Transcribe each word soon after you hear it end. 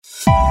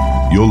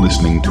You're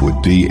listening to a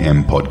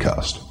DM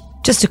podcast.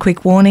 Just a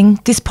quick warning,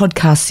 this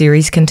podcast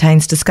series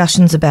contains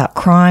discussions about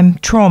crime,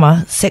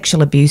 trauma,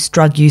 sexual abuse,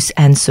 drug use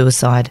and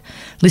suicide.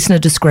 Listener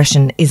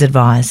discretion is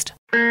advised.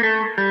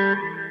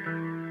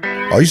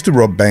 I used to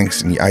rob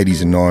banks in the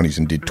 80s and 90s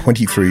and did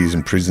 23 years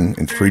in prison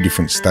in 3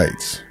 different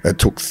states. It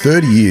took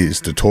 30 years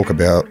to talk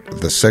about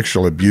the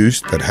sexual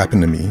abuse that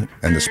happened to me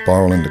and the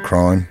spiral into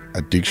crime,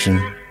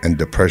 addiction and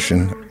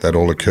depression that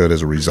all occurred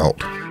as a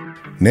result.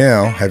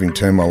 Now, having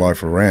turned my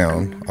life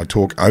around, I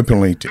talk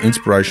openly to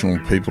inspirational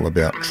people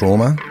about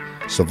trauma,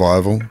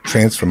 survival,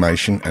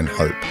 transformation and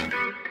hope.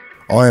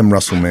 I am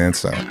Russell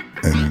Manser,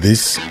 and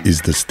this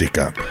is The Stick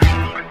Up.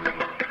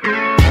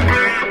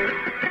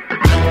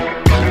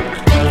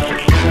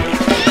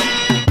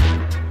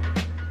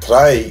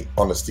 Today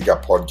on The Stick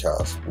Up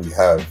podcast, we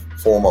have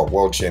former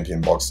world champion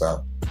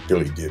boxer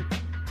Billy Dibb.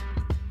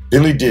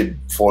 Billy Dibb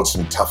fought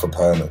some tough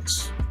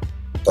opponents,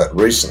 but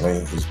recently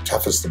his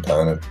toughest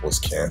opponent was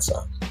cancer.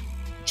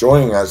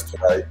 Joining us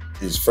today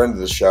is friend of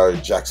the show,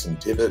 Jackson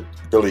Tibbett.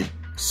 Billy,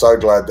 so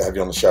glad to have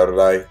you on the show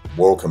today.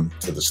 Welcome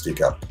to The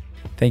Stick Up.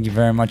 Thank you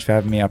very much for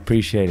having me. I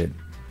appreciate it.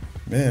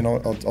 Man, I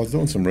was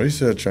doing some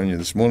research on you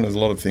this morning. There's a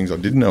lot of things I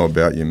didn't know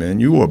about you, man.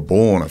 You were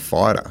born a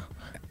fighter.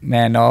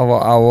 Man, I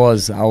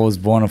was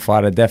born a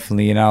fighter,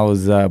 definitely. I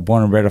was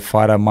born and bred a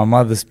fighter. My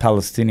mother's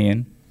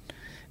Palestinian,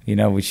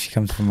 which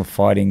comes from a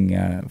fighting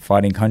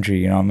country,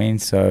 you know what I mean?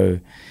 So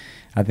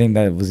I think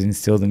that was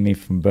instilled in me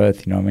from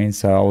birth, you know what I mean?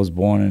 So I was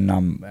born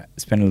and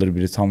spent a little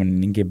bit of time in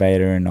an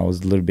incubator and I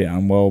was a little bit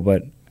unwell,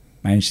 but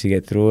managed to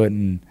get through it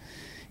and,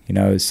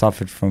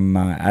 suffered from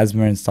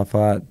asthma and stuff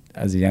like that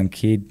as a young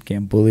kid,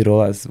 getting bullied,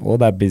 all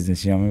that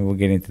business, you know what I mean? We'll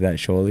get into that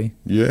shortly.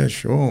 Yeah,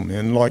 sure,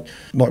 man. Like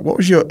what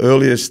was your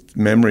earliest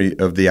memory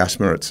of the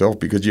asthma itself?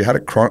 Because you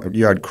had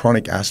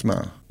chronic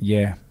asthma.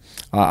 Yeah.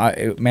 I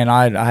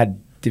had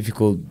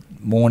difficult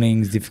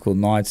mornings, difficult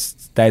nights,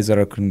 days that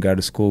I couldn't go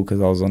to school because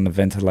I was on the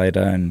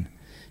ventilator, and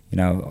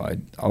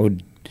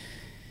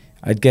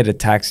I'd get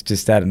attacks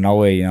just out of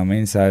nowhere, you know what I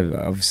mean? So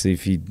obviously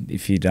if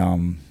you'd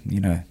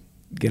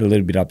get a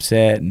little bit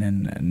upset and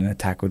then an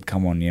attack would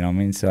come on, you know what I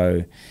mean?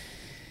 So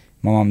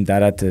my mum and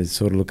dad had to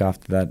sort of look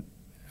after that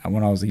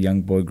when I was a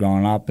young boy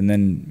growing up, and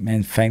then,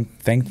 man,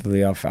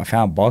 thankfully I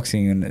found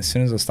boxing, and as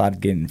soon as I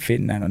started getting fit,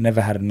 and I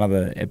never had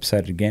another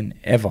episode again,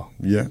 ever.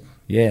 Yeah.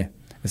 Yeah.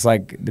 It's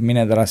like the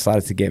minute that I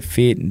started to get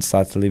fit and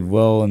start to live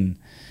well, and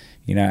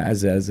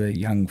as a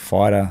young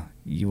fighter,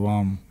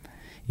 you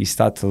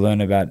start to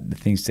learn about the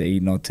things to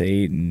eat, not to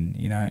eat,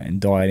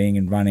 and dieting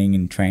and running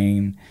and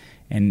training.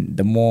 And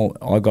the more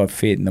I got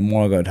fit and the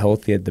more I got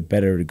healthier, the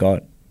better it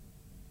got.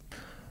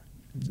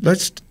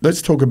 Let's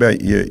talk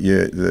about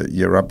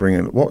your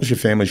upbringing. What was your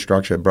family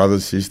structure?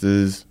 Brothers,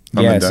 sisters,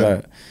 mum and dad?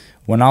 So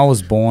when I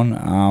was born,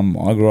 I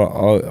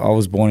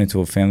was born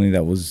into a family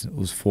that was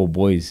 4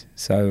 boys.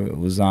 So it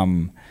was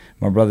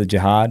my brother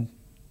Jihad,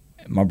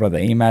 my brother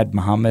Imad,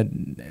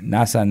 Muhammad,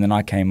 Nasser, and then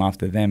I came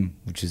after them,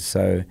 which is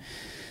so.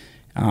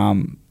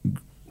 I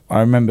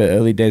remember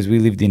early days we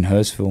lived in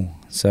Hurstville.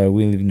 So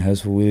we lived in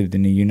Hurstville. We lived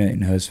in a unit in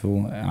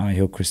Hurstville,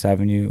 Hillcrest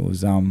Avenue. It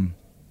was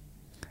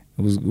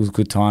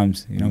good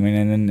times, you know what I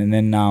mean. And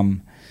then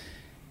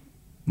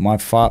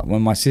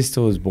when my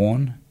sister was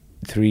born,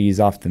 3 years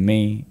after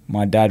me,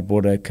 my dad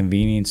bought a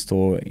convenience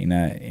store in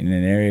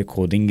an area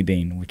called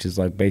Engadine, which is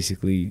like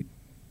basically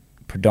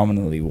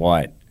predominantly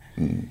white.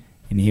 Mm.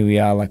 And here we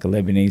are, like a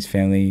Lebanese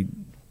family,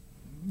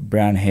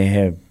 brown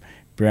hair,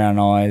 brown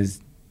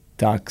eyes,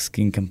 dark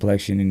skin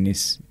complexion in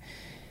this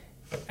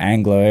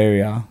Anglo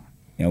area.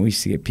 We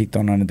used to get picked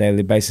on a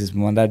daily basis.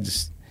 My dad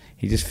just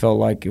felt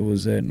like it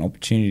was an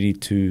opportunity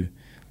to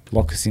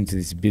lock us into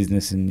this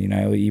business, and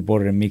he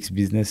bought it a mixed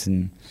business,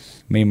 and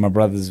me and my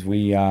brothers,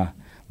 we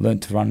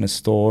learned to run the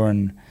store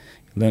and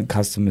learned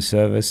customer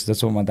service.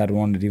 That's what my dad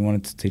wanted. He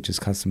wanted to teach us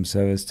customer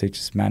service, teach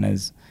us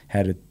manners,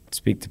 how to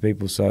speak to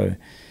people. So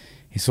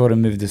he sort of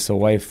moved us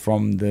away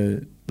from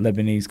the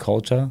Lebanese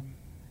culture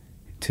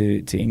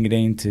to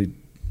Engadine to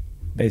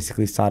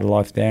basically start a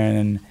life there. And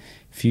then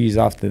a few years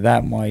after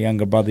that, my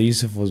younger brother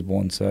Yusuf was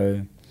born.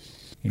 So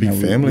big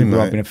family, we grew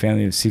mate. up in a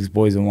family of 6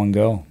 boys and 1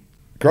 girl.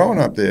 Growing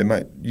up there,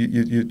 mate,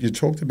 you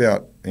talked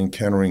about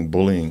encountering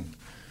bullying.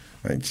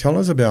 Mate, tell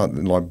us about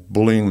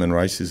bullying and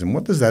racism.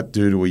 What does that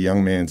do to a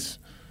young man's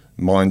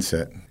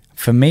mindset?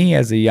 For me,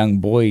 as a young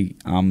boy,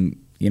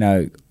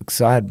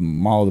 because I had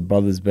my older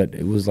brothers, but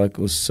it was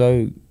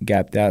so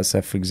gapped out.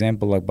 So, for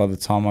example, by the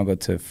time I got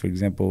to,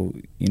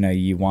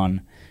 year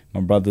 1, my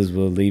brothers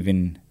were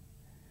leaving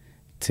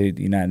to,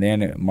 then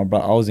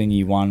I was in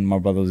year 1, my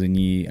brother was in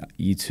year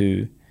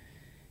 2.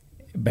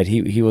 But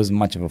he wasn't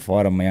much of a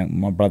fighter.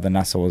 My brother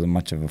Nasser wasn't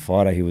much of a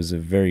fighter. He was a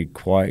very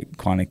quiet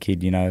kind of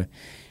kid,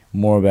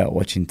 more about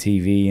watching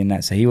TV and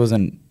that. So he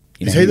wasn't.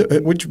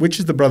 Which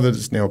is the brother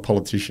that's now a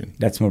politician?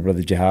 That's my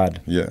brother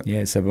Jihad. Yeah.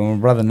 Yeah. So, but my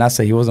brother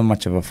Nasser, he wasn't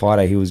much of a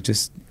fighter. He was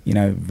just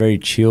very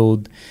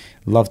chilled,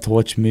 loved to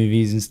watch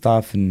movies and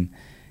stuff. And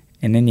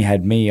then you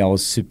had me. I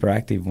was super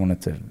active,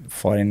 wanted to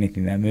fight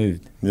anything that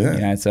moved.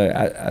 Yeah. So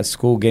at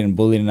school, getting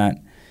bullied and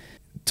that.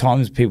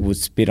 times people would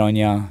spit on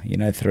you, you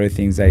know, throw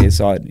things at you.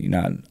 So,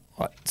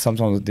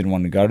 sometimes I didn't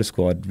want to go to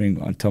school.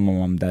 I'd tell my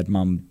mum, Dad,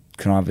 Mum,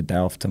 can I have a day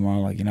off tomorrow?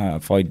 Like, you know,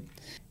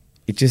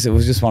 it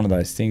was just one of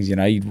those things, you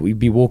know. You'd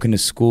be walking to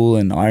school,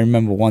 and I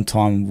remember one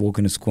time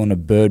walking to school and a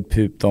bird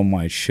pooped on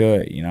my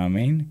shirt, you know what I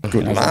mean?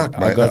 Good luck,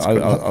 mate.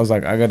 I was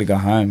like, I got to go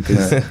home,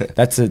 because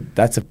that's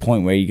a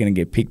point where you're going to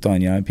get picked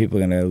on, you know. People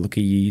are going to look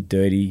at you, you're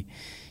dirty,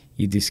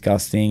 you're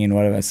disgusting and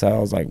whatever. So I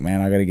was like,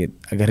 man, I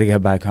got to go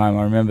back home.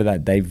 I remember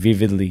that day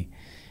vividly.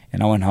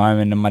 And I went home,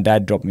 and then my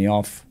dad dropped me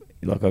off.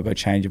 Like, I got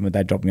changed, and my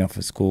dad dropped me off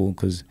at school,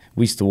 because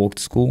we used to walk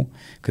to school,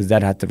 because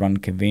Dad had to run a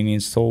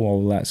convenience store while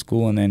we were at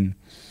school. And then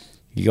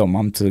he got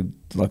Mum to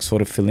like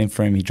sort of fill in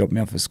for him. He dropped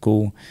me off at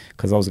school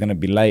because I was going to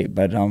be late.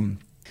 But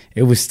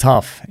it was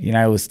tough, you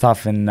know. It was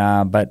tough, and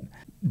but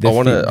I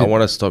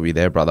want to stop you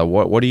there, brother.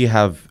 What do you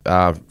have?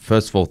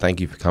 First of all,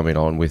 thank you for coming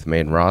on with me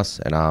and Russ,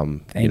 and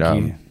Thank you.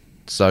 I'm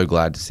so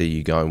glad to see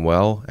you going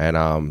well,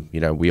 and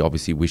we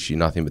obviously wish you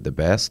nothing but the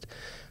best.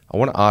 I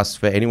want to ask,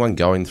 for anyone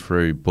going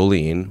through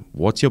bullying,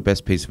 what's your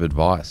best piece of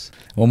advice?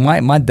 Well,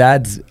 my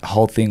dad's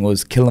whole thing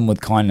was kill him with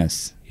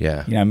kindness.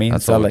 Yeah. You know what I mean?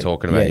 That's what we were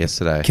talking about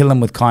yesterday. Kill him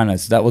with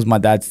kindness. That was my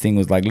dad's thing,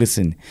 was like,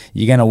 listen,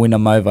 you're going to win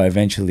him over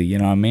eventually, you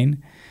know what I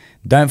mean?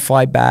 Don't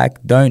fight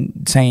back.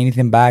 Don't say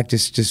anything back.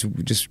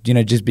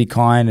 Just be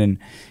kind, and,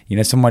 you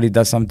know, somebody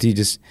does something to you,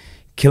 just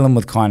kill him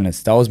with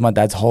kindness. That was my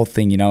dad's whole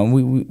thing, you know.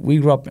 And we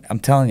grew up, I'm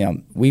telling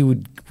you, we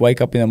would wake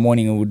up in the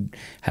morning and would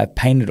have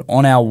painted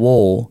on our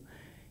wall,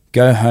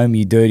 "Go home,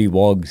 you dirty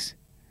wogs."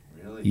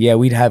 Really? Yeah,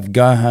 we'd have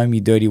 "Go home,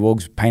 you dirty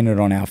wogs" painted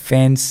on our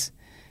fence,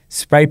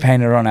 spray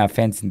painted on our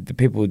fence, and the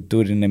people would do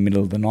it in the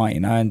middle of the night,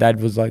 you know. And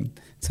Dad was like,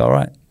 "It's all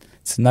right.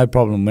 It's no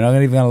problem. We're not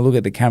even going to look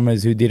at the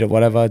cameras, who did it,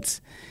 whatever.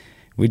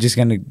 We're just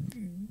going to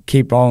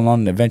keep rolling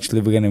on.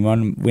 Eventually, we're going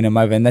to win them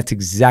over." And that's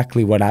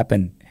exactly what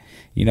happened,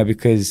 you know,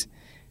 because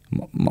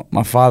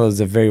my father's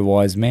a very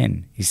wise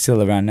man. He's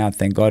still around now,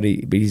 thank God.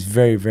 But he's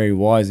very, very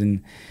wise,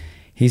 and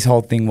his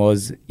whole thing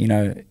was, you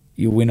know,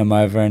 you win them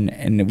over,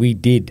 and we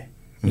did.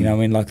 You know what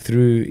I mean? Like,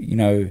 through, you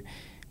know,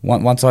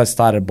 once I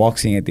started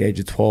boxing at the age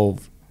of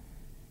 12,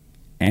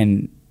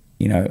 and,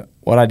 you know,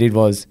 what I did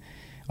was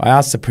I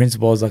asked the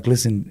principal, I was like,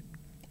 listen,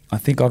 I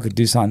think I could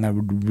do something that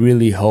would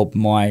really help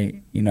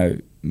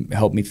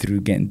help me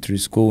through getting through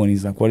school. And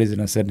he's like, what is it?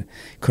 And I said,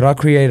 could I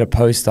create a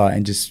poster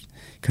and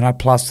can I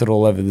plaster it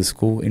all over the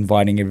school,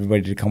 inviting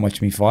everybody to come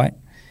watch me fight?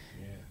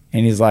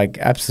 And he's like,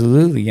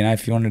 absolutely, you know,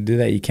 if you want to do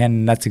that, you can.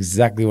 And that's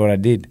exactly what I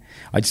did.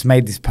 I just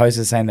made this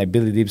poster saying that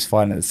Billy Dibb's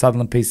fighting at the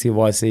Sutherland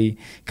PCYC,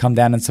 come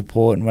down and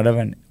support and whatever.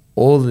 And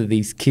all of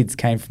these kids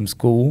came from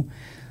school.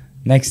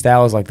 Next day, I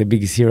was like the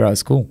biggest hero at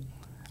school.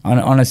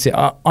 Honestly,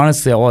 I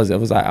was. It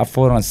was like, I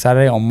fought on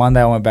Saturday. On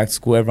Monday, I went back to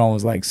school. Everyone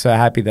was like so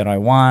happy that I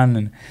won,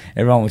 and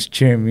everyone was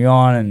cheering me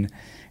on. And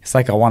it's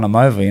like I won them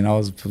over, you know.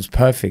 It was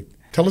perfect.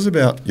 Tell us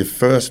about your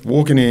first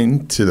walking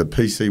into the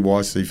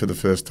PCYC for the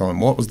first time.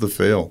 What was the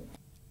feel?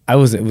 It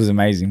was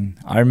amazing.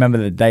 I remember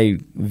the day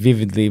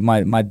vividly.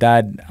 My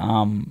dad,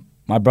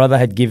 my brother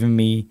had given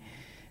me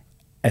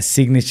a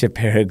signature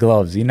pair of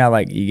gloves. You know,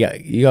 like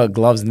you got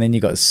gloves, and then you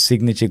got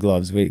signature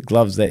gloves, with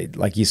gloves that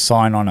like you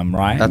sign on them,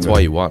 right? That's why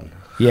you won.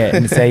 Yeah,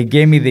 and so he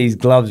gave me these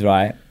gloves,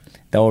 right?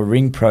 They were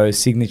Ring Pro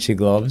signature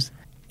gloves.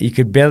 You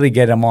could barely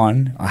get them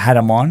on. I had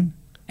them on,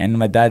 and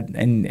my dad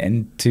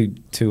and to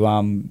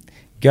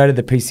go to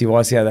the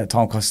PCYC at that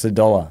time cost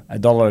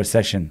 $1 a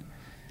session.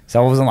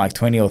 So it wasn't like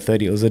 20 or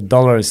 30. It was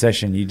 $1 a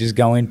session. You just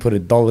go in, put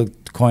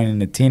 $1 coin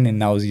in a tin, and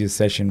that was your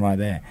session right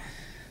there.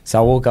 So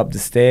I walk up the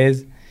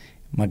stairs.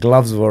 My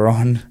gloves were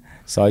on,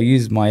 so I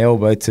used my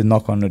elbow to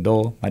knock on the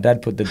door. My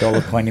dad put the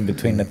 $1 coin in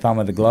between the thumb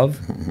of the glove,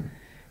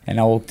 and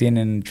I walked in,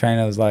 and the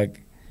trainer was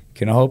like,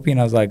 "Can I help you?"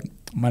 And I was like,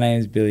 "My name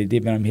is Billy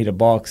Dibb, and I'm here to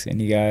box." And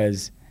he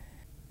goes,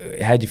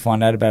 "How'd you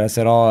find out about it?" I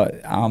said,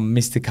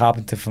 Mr.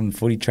 Carpenter from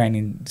footy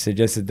training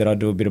suggested that I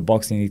do a bit of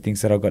boxing. He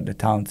thinks that I've got the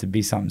talent to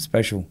be something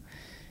special.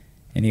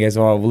 And he goes,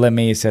 "All right, well, let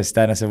me assess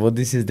that." And I said, "Well,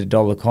 this is the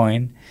 $1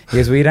 coin." He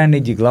goes, "Well, you don't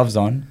need your gloves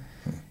on."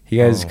 He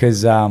goes,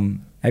 "Because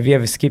have you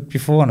ever skipped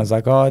before?" And I was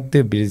like, "Oh, I do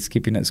a bit of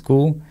skipping at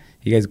school."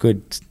 He goes,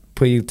 "Good.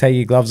 Take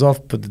your gloves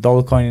off, put the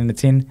 $1 coin in the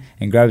tin,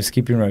 and grab a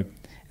skipping rope."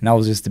 And that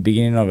was just the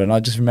beginning of it. And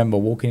I just remember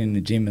walking in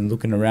the gym and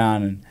looking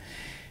around, and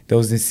there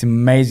was this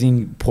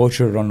amazing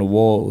portrait on the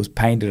wall. It was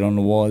painted on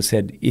the wall. It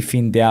said, "If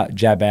in doubt,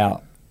 jab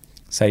out."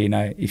 So, you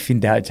know, if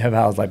in doubt, jab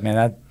out. I was like,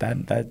 man,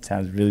 that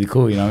sounds really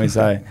cool, you know what I mean?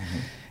 So,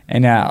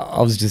 and I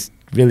was just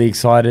really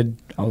excited.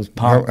 I was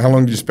pumped. How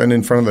long did you spend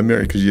in front of the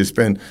mirror? Because you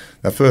spend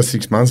the first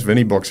 6 months of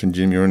any boxing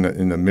gym, you're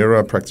in the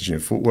mirror, practicing your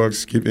footwork,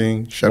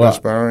 skipping, shadow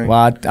sparring.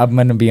 Well, I'm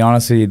going to be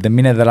honest with you. The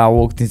minute that I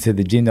walked into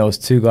the gym, there was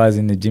two guys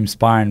in the gym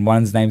sparring.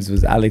 One's name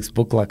was Alex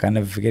Bookluck. I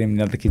never forget him.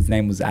 The other kid's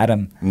name was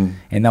Adam.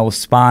 And they were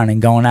sparring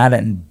and going at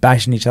it and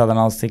bashing each other. And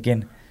I was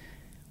thinking,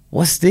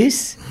 what's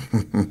this?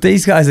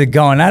 These guys are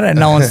going at it and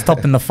no one's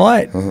stopping the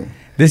fight.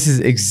 This is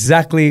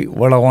exactly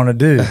what I want to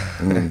do.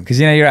 Because,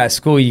 you know, you're at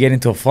school, you get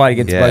into a fight,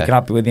 you get broken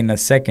up within a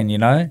second, you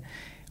know.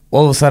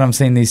 All of a sudden, I'm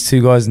seeing these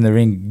two guys in the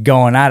ring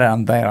going at it.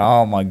 I'm thinking,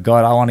 oh, my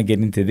God, I want to get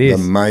into this.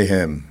 The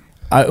mayhem.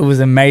 It was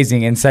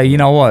amazing. And so, you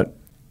know what?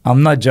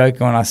 I'm not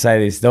joking when I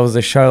say this. There was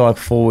a show like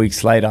 4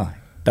 weeks later.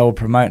 They were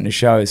promoting the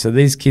show. So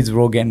these kids were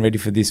all getting ready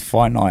for this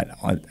fight night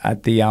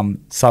at the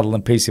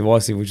Sutherland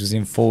PCYC, which was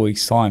in 4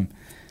 weeks' time.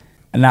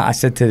 And I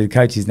said to the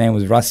coach, his name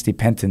was Rusty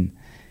Penton.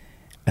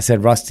 I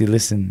said, Rusty,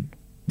 listen,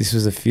 this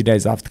was a few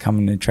days after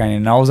coming to training.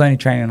 And I was only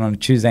training on a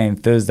Tuesday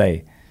and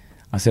Thursday.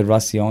 I said,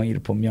 Rusty, I want you to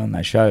put me on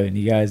that show. And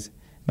he goes,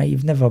 mate,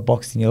 you've never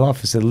boxed in your life.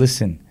 I said,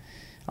 listen,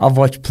 I've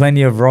watched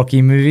plenty of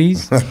Rocky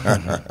movies.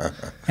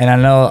 And I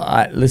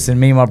know, listen,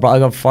 me and my brother, I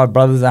got 5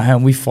 brothers at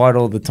home. We fight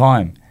all the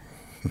time.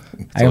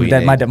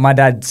 My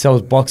dad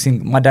sells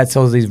boxing. My dad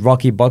sells these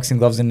Rocky boxing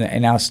gloves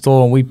in our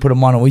store, and we put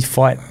them on and we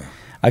fight.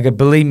 I go,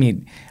 believe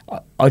me,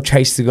 I'll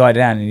chase the guy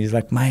down. And he's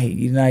like, mate,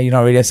 you know, you're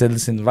not ready. I said,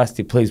 listen,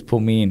 Rusty, please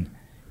put me in.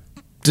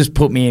 Just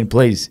put me in,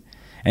 please.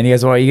 And he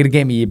goes, all right, you're going to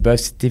get me your birth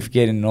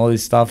certificate and all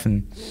this stuff.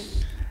 And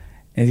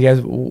he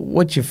goes,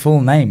 what's your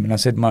full name? And I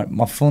said,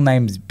 my full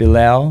name is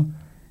Bilal.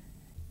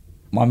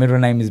 My middle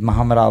name is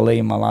Muhammad Ali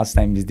and my last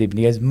name is Dib. And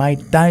he goes, mate,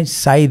 don't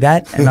say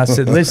that. And I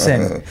said,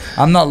 listen,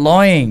 I'm not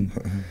lying.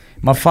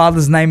 My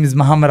father's name is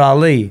Muhammad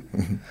Ali.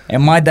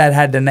 And my dad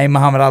had the name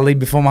Muhammad Ali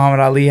before Muhammad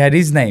Ali had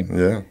his name.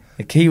 Yeah.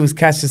 He was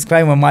Cassius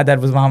Clay when my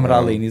dad was Muhammad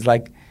Ali. And he's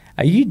like,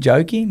 are you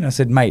joking? And I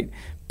said, mate,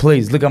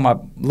 please look at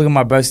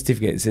my birth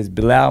certificate. It says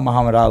Bilal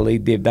Muhammad Ali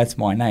Dib. That's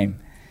my name.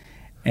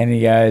 And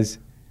he goes,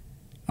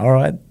 all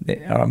right,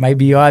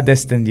 maybe you are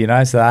destined, you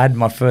know. So I had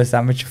my first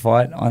amateur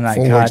fight on that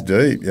 4 card. weeks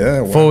deep, yeah.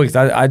 Wow. 4 weeks.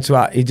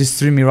 He just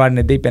threw me right in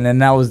the deep end,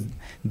 and that was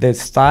the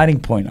starting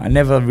point. I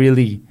never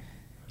really,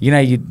 you know,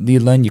 you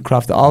learn your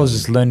craft. I was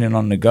just learning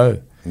on the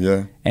go.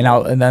 Yeah.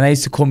 And then they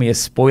used to call me a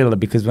spoiler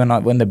because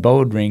when the bell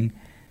would ring,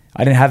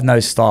 I didn't have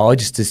no style. I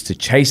just used to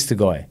chase the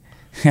guy.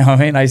 You know what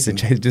I mean? I used to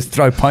just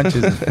throw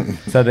punches.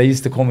 So they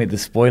used to call me the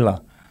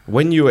spoiler.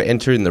 When you were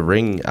entering the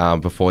ring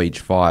before each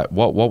fight,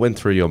 what went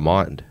through your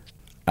mind?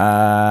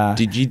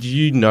 Did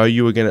you know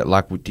you were gonna,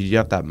 like, did you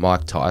have that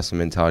Mike Tyson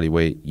mentality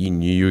where you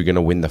knew you were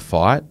gonna win the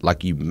fight,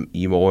 like you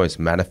almost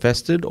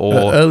manifested,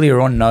 or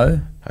earlier on?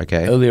 No.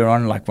 Okay. Earlier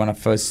on, like when I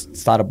first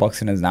started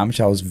boxing as an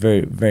amateur, I was a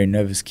very, very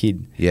nervous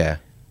kid. Yeah.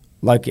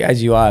 Like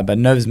as you are, but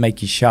nerves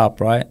make you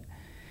sharp, right?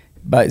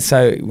 But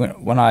so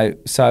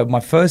my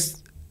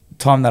first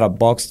time that I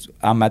boxed,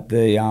 at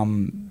the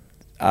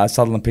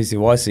Sutherland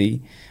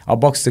PCYC, I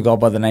boxed a guy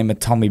by the name of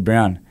Tommy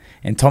Brown.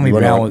 And Tommy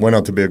Brown went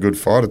on to be a good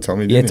fighter.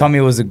 Tommy, yeah, Tommy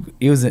was at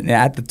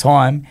the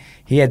time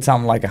he had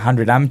something like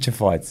 100 amateur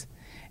fights,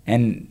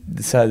 and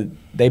so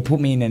they put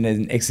me in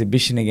an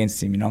exhibition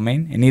against him. You know what I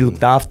mean? And he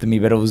looked after me,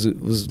 but it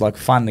was like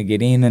fun to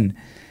get in, and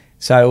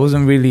so it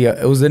wasn't really.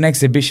 It was an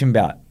exhibition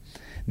bout.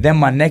 Then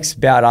my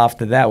next bout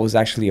after that was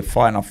actually a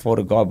fight, and I fought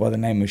a guy by the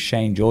name of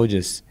Shane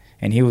Georges,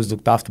 and he was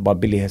looked after by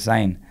Billy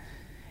Hussein.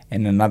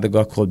 And another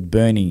guy called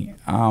Bernie.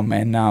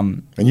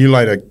 And you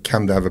later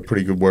come to have a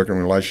pretty good working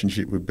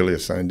relationship with Billy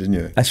Hussein, didn't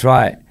you? That's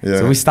right. Yeah.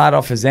 So we started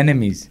off as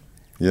enemies.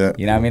 Yeah.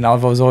 You know what I mean? I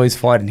was always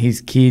fighting his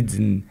kids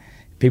and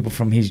people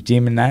from his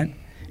gym and that.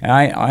 And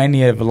I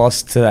only ever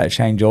lost to that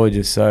Shane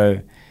Georges. So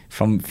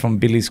from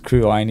Billy's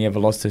crew, I only ever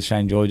lost to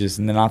Shane Georges.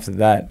 And then after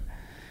that,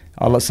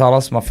 I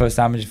lost my first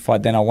amateur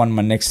fight. Then I won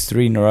my next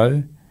 3 in a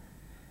row.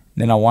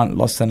 Then I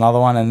lost another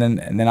one. And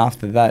then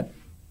after that,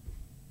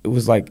 it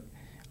was like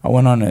I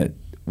went on a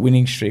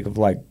winning streak of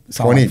like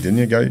 20, didn't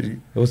you go? It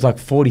was like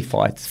 40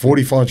 fights.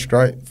 40 fights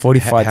straight. 40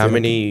 fights. How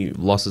many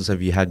losses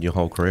have you had in your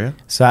whole career?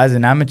 So as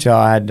an amateur,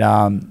 I had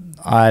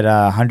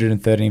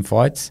 113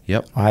 fights.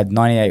 Yep. I had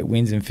 98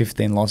 wins and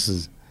 15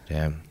 losses.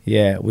 Damn.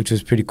 Yeah, which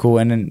was pretty cool.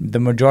 And then the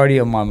majority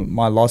of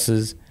my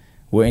losses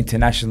were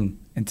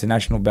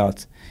international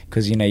bouts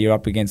because, you know, you're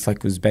up against like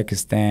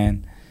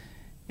Uzbekistan.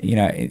 You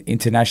know,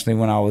 internationally,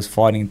 when I was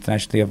fighting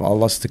internationally, I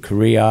lost to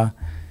Korea.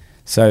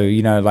 So,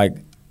 you know, like,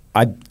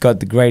 I got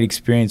the great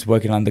experience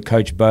working under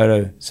Coach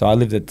Bodo. So I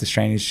lived at the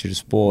Australian Institute of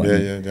Sport.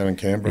 Yeah, down in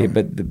Canberra. Yeah,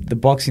 but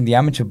the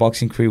amateur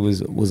boxing career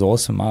was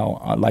awesome.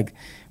 I like,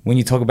 when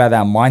you talk about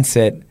that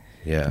mindset,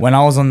 yeah. When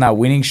I was on that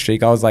winning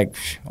streak, I was like,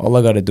 all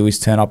I got to do is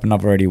turn up and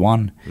I've already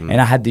won.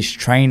 And I had this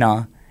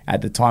trainer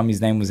at the time,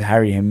 his name was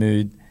Harry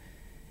Hamoud.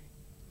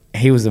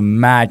 He was a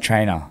mad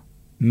trainer.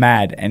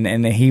 Mad.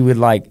 And he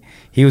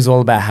was all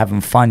about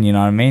having fun, you know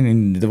what I mean?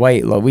 And the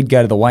way, like, we'd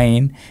go to the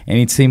weigh-in and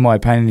he'd see my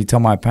opponent, he'd tell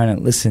my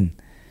opponent, listen,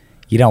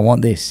 you don't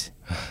want this.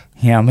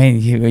 You know what I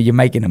mean? You're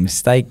making a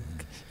mistake.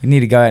 You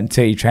need to go out and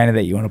tell your trainer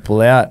that you want to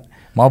pull out.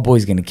 My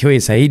boy's going to kill you.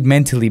 So he'd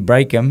mentally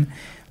break him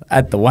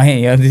at the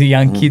weigh-in, you know, the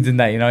young kids and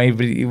that, you know.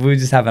 We were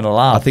just having a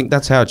laugh. I think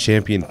that's how a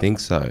champion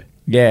thinks, though.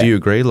 Yeah. Do you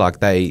agree? Like,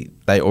 they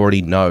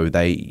already know.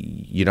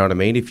 You know what I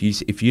mean? If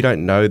you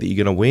don't know that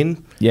you're going to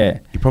win, yeah,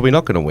 you're probably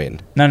not going to win.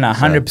 No,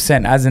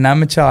 100%. As an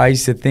amateur, I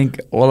used to think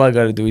all I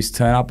got to do is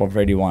turn up, I've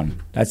already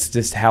won. That's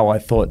just how I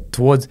thought.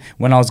 Towards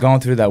when I was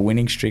going through that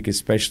winning streak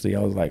especially,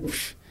 I was like,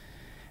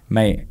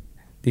 mate,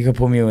 you can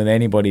put me with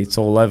anybody, it's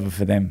all over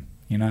for them,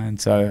 you know.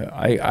 And so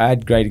I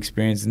had great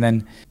experience. And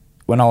then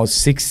when I was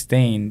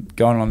 16,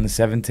 going on the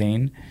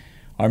 17,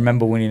 I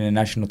remember winning the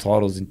national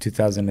titles in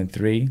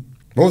 2003.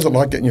 What was it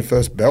like getting your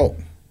first belt?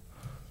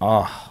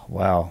 Oh,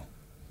 wow.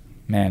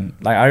 Man,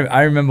 like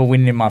I remember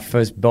winning my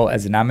first belt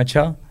as an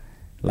amateur.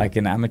 Like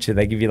an amateur,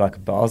 they give you like a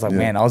belt. I was like,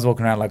 man, I was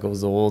walking around like it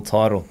was a world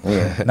title.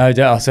 Yeah. No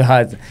joke. So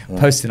I was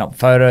posting up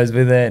photos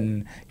with it,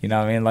 and you know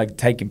what I mean, like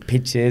taking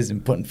pictures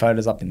and putting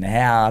photos up in the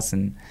house,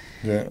 and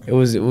it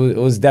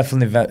was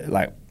definitely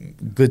like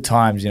good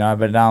times, you know.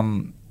 But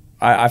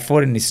I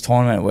fought in this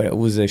tournament where it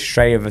was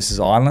Australia versus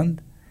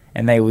Ireland,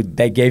 and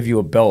they gave you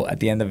a belt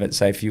at the end of it.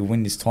 So if you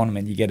win this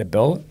tournament, you get a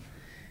belt.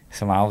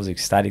 So I was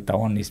ecstatic. I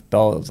won this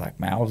belt. It was like,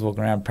 man, I was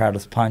walking around proud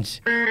as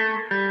punch.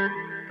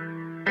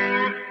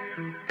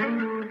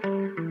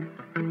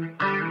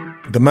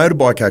 The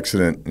motorbike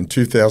accident in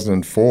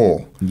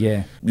 2004.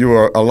 Yeah. You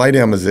were a lay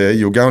down was there.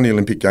 You were going to the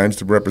Olympic Games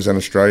to represent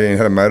Australia and you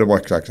had a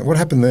motorbike accident. What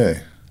happened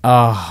there?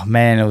 Oh,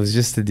 man, it was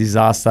just a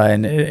disaster.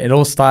 And it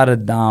all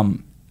started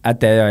at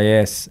the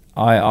AIS.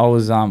 I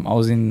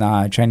was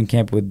in training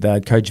camp with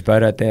Coach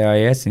Boda at the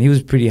AIS, and he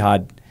was pretty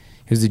hard.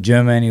 He was a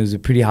German. He was a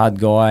pretty hard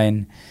guy,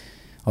 and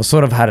I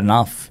sort of had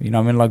enough. You know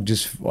what I mean? Like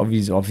just of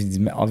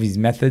his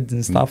methods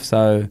and stuff.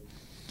 So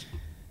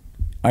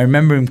I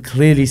remember him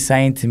clearly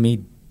saying to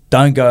me,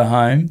 don't go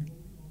home,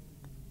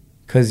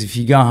 because if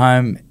you go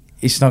home,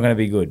 it's not going to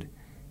be good.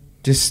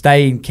 Just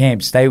stay in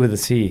camp, stay with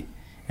us here.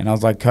 And I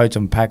was like, Coach,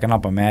 I'm packing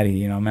up, I'm out of here,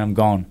 you know, man, I'm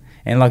gone.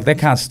 And like, they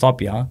can't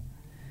stop you.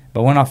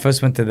 But when I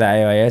first went to the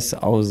AIS,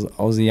 I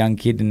was a young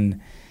kid,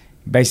 and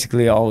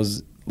basically I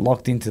was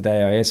locked into the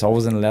AIS. I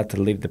wasn't allowed to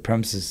leave the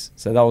premises.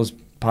 So that was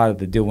part of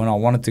the deal. When I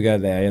wanted to go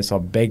to the AIS, I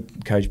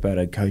begged Coach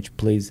Boda, Coach,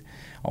 please,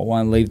 I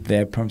won't leave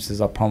the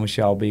premises. I promise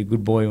you I'll be a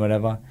good boy,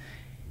 whatever.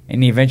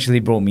 And he eventually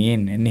brought me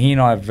in. And he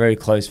and I are very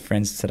close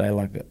friends today,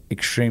 like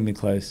extremely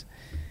close.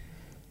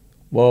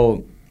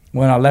 Well,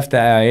 when I left the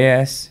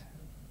AIS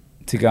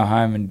to go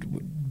home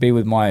and be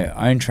with my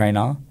own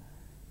trainer,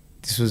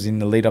 this was in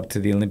the lead up to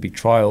the Olympic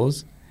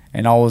trials,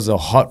 and I was a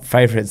hot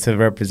favourite to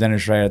represent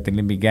Australia at the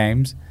Olympic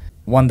Games.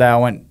 One day I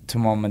went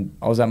to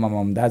I was at my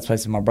mum and dad's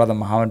place, and my brother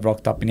Mohammed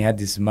rocked up, and he had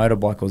this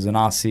motorbike. It was an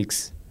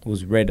R6. It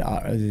was a red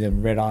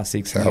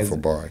R6. Powerful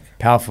bike.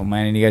 Powerful,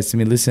 man. And he goes to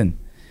me, listen,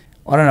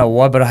 I don't know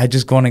why, but I had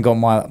just gone and got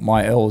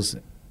my L's.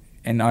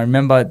 And I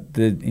remember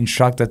the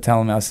instructor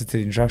telling me, I said to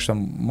the instructor,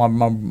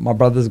 my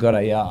brother's got a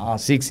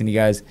R6. And he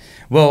goes,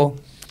 well,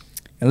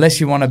 unless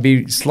you want to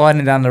be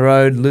sliding down the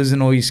road,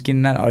 losing all your skin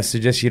and that, I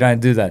suggest you don't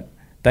do that.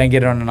 Don't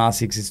get it on an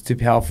R6. It's too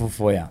powerful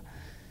for you.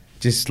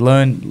 Just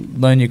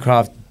learn your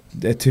craft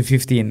at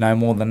 250 and no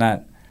more than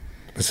that.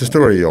 It's the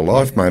story of your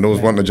life, mate.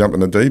 Always wanting to jump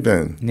in the deep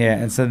end. Yeah,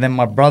 and so then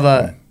my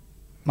brother,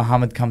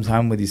 Mohammed, comes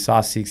home with his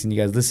R6 and he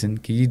goes, listen,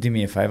 could you do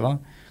me a favour?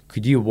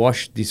 Could you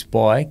wash this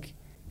bike,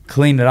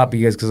 clean it up?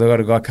 He goes, because I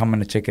got a guy coming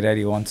to check it out.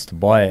 He wants to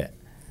buy it.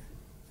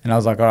 And I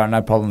was like, all right,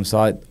 no problem.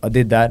 So I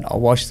did that. I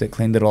washed it,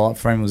 cleaned it all up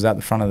for him. It was out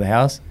the front of the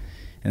house.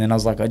 And then I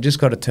was like, I just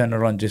got to turn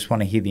it on. Just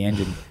want to hear the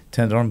engine.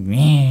 Turned it on.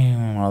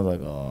 And I was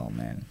like, oh,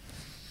 man.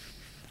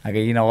 I go,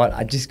 you know what?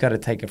 I just got to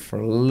take it for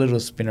a little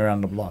spin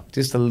around the block.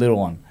 Just a little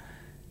one.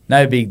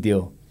 No big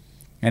deal.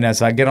 And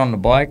so I get on the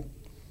bike.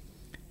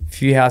 A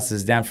few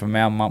houses down from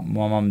my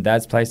mum and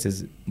dad's place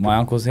is my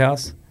uncle's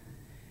house.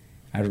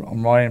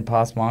 I'm riding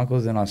past my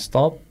uncle's and I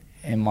stop.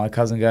 And my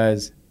cousin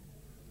goes,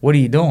 what are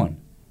you doing?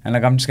 And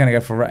like, I'm just going to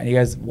go for a ride. He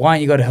goes, why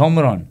ain't you got a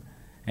helmet on?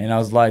 And I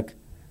was like,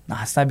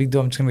 nah, it's not a big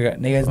deal. I'm just going to go.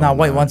 And he goes, no,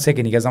 wait 1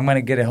 second. He goes, I'm going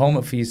to get a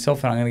helmet for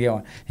yourself and I'm going to get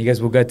one. He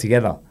goes, we'll go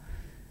together.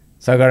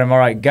 So I got him, all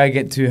right, go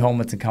get 2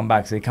 helmets and come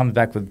back. So he comes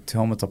back with 2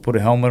 helmets. I put a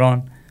helmet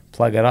on,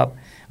 plug it up.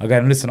 I go,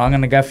 listen, I'm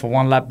going to go for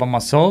 1 lap by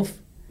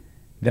myself.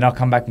 Then I'll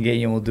come back and get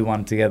you and we'll do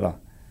one together.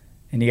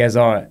 And he goes,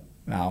 all right.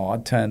 Now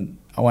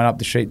I went up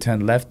the street,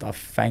 turned left. I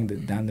fanged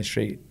it down the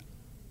street.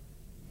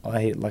 I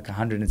hit like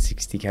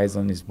 160 Ks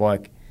on this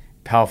bike.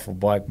 Powerful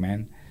bike,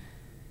 man.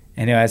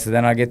 Anyway, so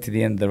then I get to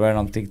the end of the road and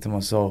I'm thinking to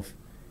myself,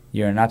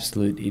 you're an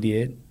absolute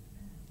idiot.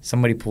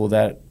 Somebody pulled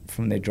out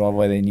from their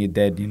driveway, then you're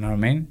dead, you know what I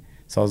mean?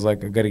 So I was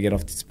like, I've got to get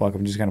off this bike.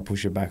 I'm just going to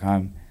push it back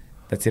home.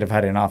 That's it, I've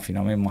had enough, you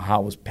know what I mean? My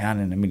heart was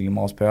pounding 1,000,000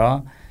 miles per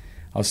hour.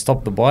 I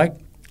stopped the bike.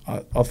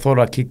 I thought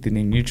I kicked it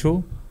in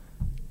neutral,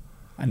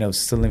 and it was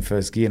still in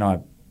first gear,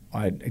 and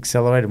I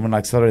accelerated. When I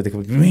accelerated,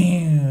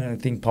 the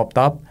thing popped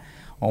up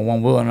on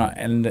one wheel,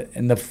 and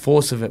the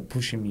force of it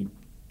pushing me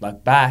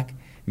like back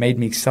made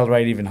me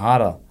accelerate even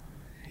harder.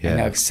 Yeah.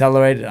 And I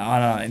accelerated.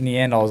 In the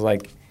end, I was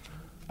like,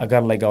 I got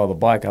to let go of the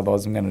bike,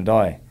 otherwise I'm going to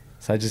die.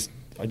 So I just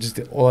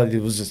all I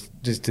did was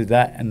just do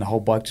that, and the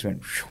whole bike just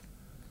went. Shoo,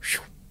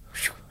 shoo,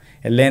 shoo.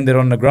 It landed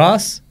on the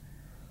grass.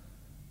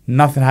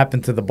 Nothing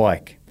happened to the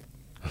bike.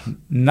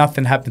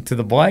 Nothing happened to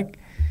the bike.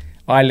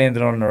 I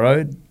landed on the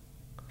road.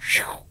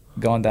 Shoo,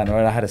 going down the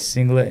road. I had a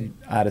singlet.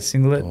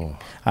 Oh.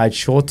 I had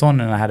shorts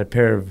on, and I had a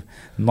pair of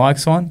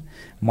Nikes on.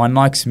 My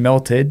Nikes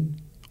melted.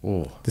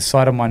 Oh. The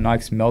side of my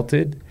Nikes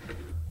melted.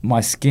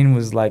 My skin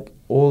was like,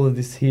 all of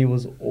this here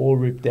was all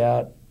ripped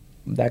out.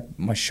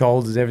 My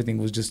shoulders, everything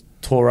was just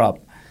tore up.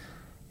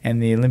 And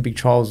the Olympic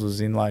trials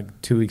was in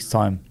like 2 weeks'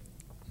 time.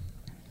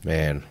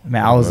 Man,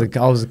 I was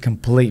a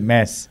complete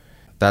mess.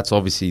 That's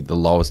obviously the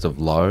lowest of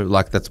low.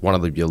 Like, that's one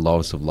of your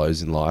lowest of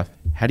lows in life.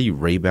 How do you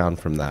rebound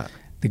from that?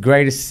 The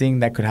greatest thing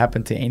that could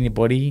happen to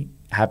anybody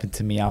happened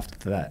to me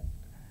after that.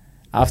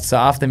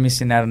 after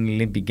missing out on the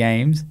Olympic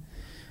Games,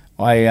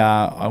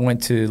 I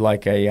went to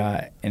like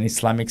an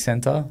Islamic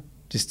center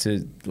just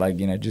to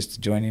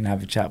join in,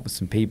 have a chat with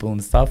some people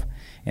and stuff.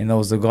 And there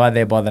was a guy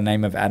there by the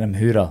name of Adam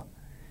Huda.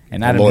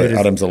 And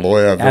Adam's a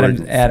lawyer.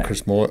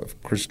 Chris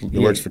he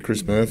works for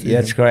Chris Murphy. Yeah,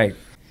 that's correct.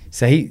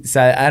 So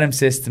Adam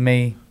says to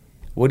me,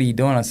 "What are you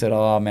doing?" I said,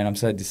 "Oh man, I'm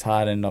so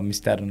disheartened. I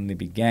missed out on the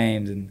big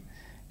games and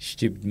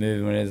stupid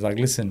move." And he's like,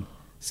 "Listen,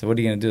 so what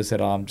are you gonna do?" I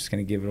said, "Oh, I'm just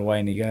gonna give it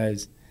away." And he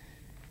goes,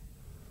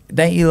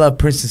 "Don't you love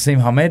Prince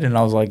Naseem Hamed?" And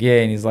I was like,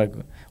 "Yeah." And he's like,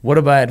 "What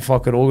about if I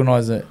could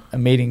organise a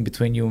meeting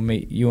between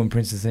you and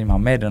Prince Naseem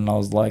Hamed?" And I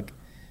was like,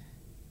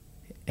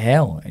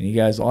 "Hell!" And he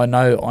goes, "I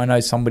know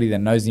somebody that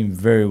knows him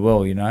very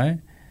well, you know."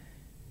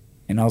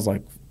 And I was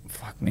like,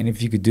 "Fuck, man,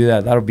 if you could do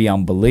that, that would be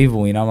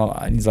unbelievable, you know."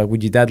 And he's like,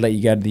 "Would your dad let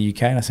you go to the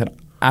UK?" And I said,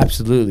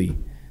 "Absolutely,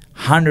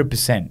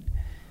 100%.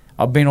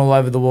 I've been all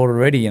over the world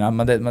already, you know.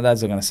 My dad's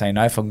not going to say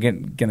no if I'm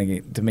going to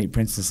get to meet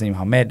Prince Naseem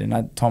Hamed." And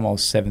at the time I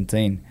was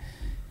 17.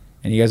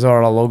 And he goes, "All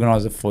right, I'll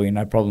organise it for you,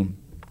 no problem."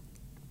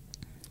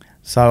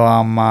 So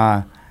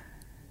a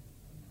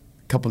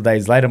couple of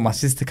days later, my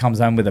sister comes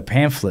home with a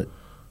pamphlet.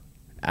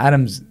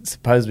 Adam's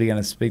supposedly going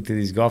to speak to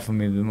this guy for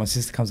me, but my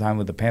sister comes home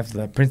with a pamphlet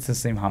that Prince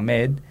Naseem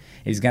Hamed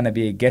is going to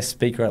be a guest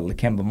speaker at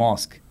Lakemba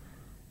Mosque.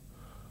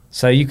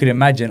 So you could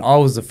imagine I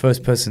was the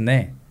first person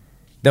there.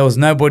 There was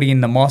nobody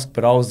in the mosque,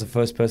 but I was the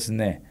first person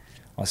there.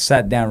 I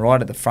sat down right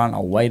at the front.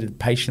 I waited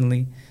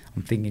patiently.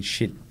 I'm thinking,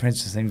 shit,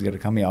 Prince Naseem's got to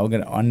come here.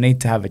 I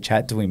need to have a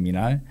chat to him, you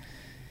know.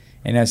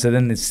 And so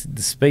then the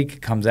speaker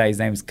comes out. His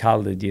name's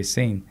Khalid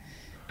Yassin.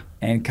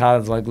 And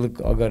Khalid's like,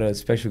 "Look, I got a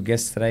special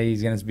guest today.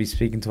 He's going to be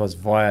speaking to us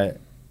via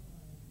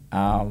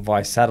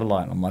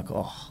satellite." And I'm like,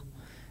 "Oh,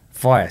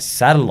 via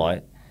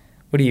satellite?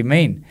 What do you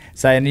mean?"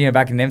 So, and, you know,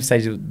 back in them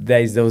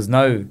days, there was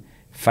no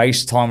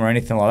FaceTime or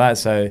anything like that.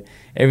 So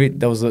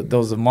there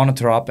was a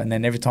monitor up, and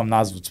then every time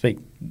Nas would speak,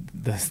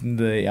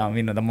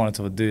 the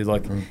monitor would do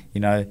like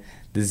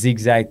the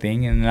zigzag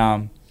thing.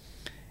 And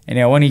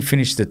when he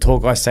finished the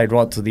talk, I stayed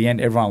right till the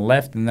end. Everyone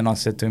left, and then I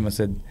said to him,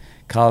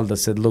 Khalid, I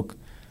said, "Look,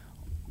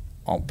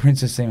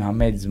 Prince Naseem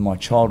Hamed is my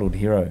childhood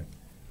hero.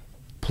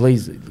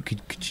 Please,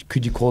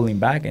 could you call him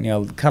back?"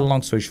 And cut a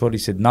long story short, he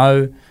said,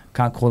 "No,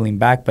 can't call him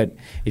back, but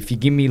if you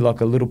give me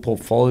like a little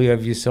portfolio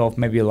of yourself,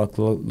 maybe like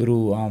a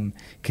little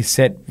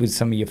cassette with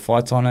some of your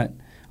fights on it,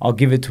 I'll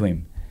give it to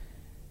him."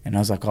 And I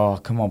was like, "Oh,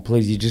 come on,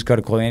 please, you just got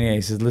to call anyway."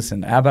 He says,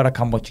 "Listen, how about I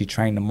come watch you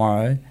train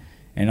tomorrow,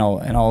 and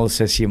I'll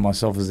assess you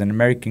myself as an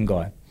American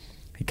guy."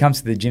 He comes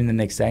to the gym the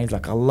next day. He's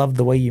like, "I love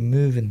the way you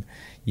move, and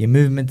your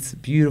movement's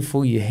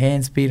beautiful, your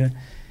hand speed."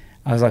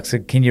 I was like, "So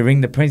can you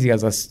ring the Prince?" He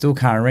goes, "I still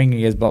can't ring."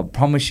 He goes, "But I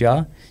promise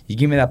you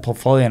give me that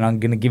portfolio and I'm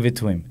going to give it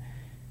to him."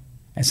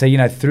 And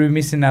so, through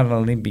missing out on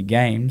Olympic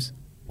Games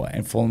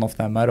and falling off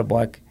that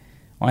motorbike,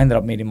 I ended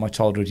up meeting my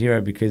childhood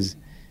hero, because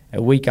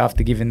a week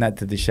after giving that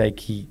to the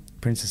Sheikh,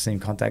 Prince Naseem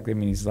contacted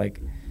me and he's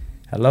like,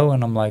 "Hello?"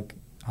 And I'm like,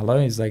 "Hello?"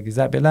 He's like, "Is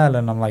that Bilal?"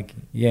 And I'm like,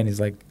 "Yeah." And he's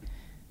like,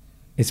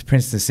 "It's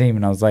Prince Naseem."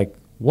 And I was like,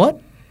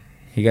 "What?"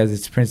 He goes,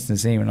 "It's Prince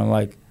Naseem." And I'm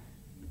like,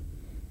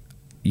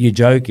 "You're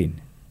joking."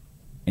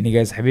 And he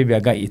goes, "Habibi, I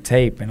got your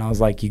tape." And I was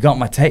like, "You got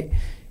my tape?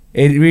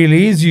 It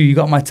really is you. You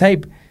got my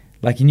tape."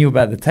 Like, he knew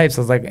about the tapes.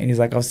 I was like, and he's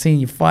like, "I've seen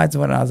your fights."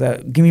 And I was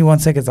like, "Give me 1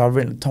 second." So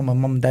I told my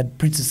mum and dad,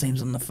 "Prince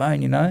Naseem's on the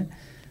phone, you know."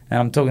 And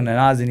I'm talking to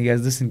Naz, and he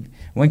goes, "Listen,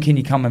 when can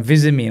you come and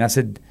visit me?" And I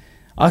said,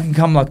 "I can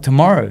come like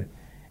tomorrow."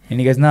 And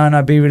he goes,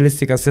 No, be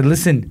realistic." I said,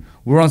 "Listen,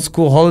 we're on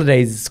school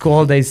holidays. School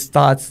holidays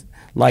starts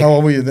like..." How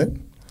old were you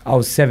then? I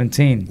was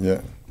 17.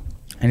 Yeah.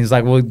 And he's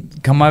like, "Well,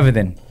 come over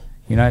then.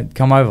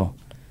 Come over."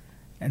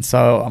 And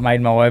so I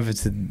made my way over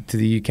to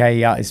the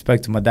UK. I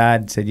spoke to my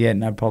dad, said, "Yeah,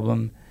 no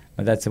problem."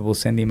 My dad said, "We'll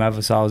send him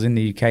over." So I was in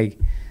the UK a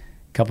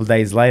couple of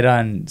days later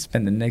and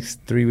spent the next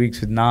 3 weeks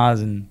with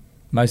Nas, and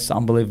most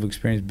unbelievable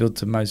experience, built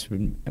the most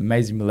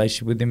amazing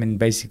relationship with him. And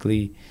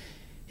basically,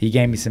 he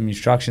gave me some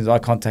instructions. I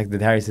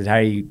contacted Harry, said,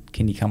 "Harry,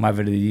 can you come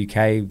over to the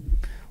UK?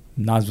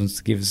 Nas wants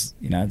to give us,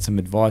 some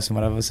advice and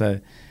whatever." So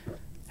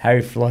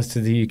Harry flies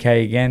to the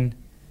UK again.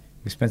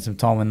 We spent some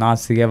time with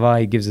Nas together.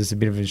 He gives us a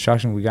bit of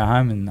instruction. We go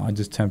home, and I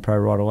just turned pro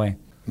right away.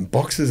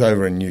 Boxers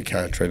over in UK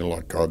are treated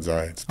like gods,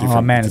 eh? It's different.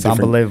 Oh man, it's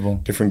unbelievable.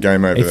 Different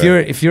game over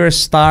there. If you're a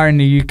star in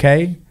the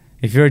UK,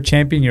 if you're a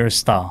champion, you're a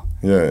star.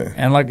 Yeah.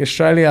 And like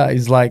Australia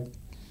is like,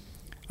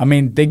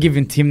 they're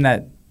giving Tim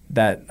that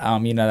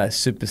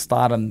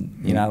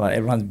superstardom. Like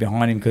everyone's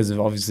behind him because of,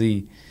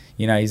 obviously,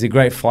 he's a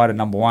great fighter,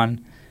 number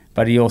one,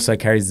 but he also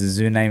carries the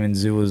Zoo name, and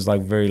Zoo is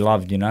like very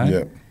loved.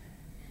 Yeah.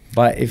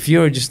 But if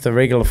you're just a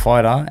regular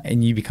fighter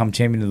and you become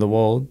champion of the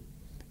world,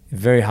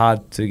 very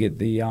hard to get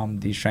the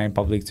Australian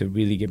public to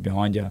really get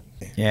behind you.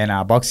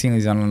 Yeah, boxing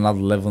is on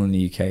another level in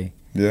the UK.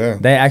 Yeah.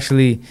 They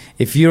actually,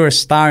 if you're a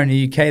star in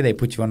the UK, they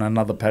put you on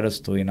another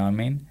pedestal, you know what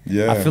I mean?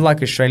 Yeah. I feel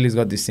like Australia's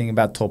got this thing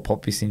about tall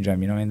poppy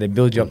syndrome, you know what I mean? They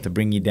build you up to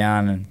bring you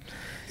down. And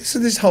So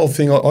this whole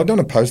thing, I done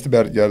a post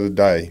about it the other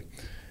day.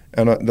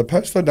 And the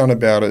post I done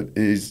about it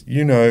is,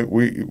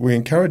 we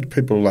encourage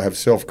people to have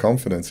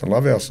self-confidence and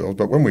love ourselves,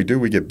 but when we do,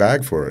 we get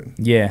bagged for it.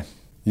 Yeah.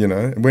 You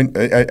know,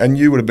 and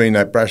you would have been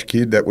that brash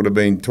kid that would have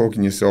been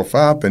talking yourself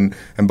up and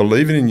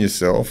believing in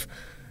yourself.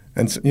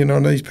 And, you know,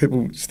 these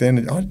people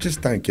standing, I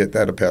just don't get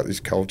that about this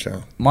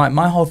culture.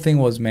 My whole thing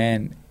was,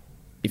 man,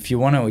 if you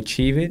want to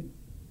achieve it,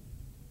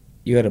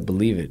 you got to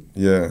believe it.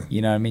 Yeah.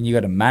 You know what I mean? You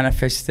got to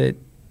manifest it.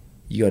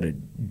 You got to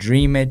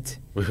dream it.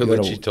 We were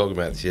literally talking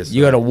about this yesterday.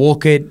 You got to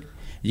walk it.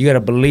 You got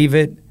to believe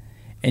it.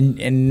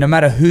 And no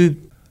matter who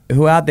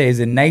out there is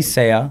a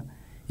naysayer,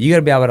 you got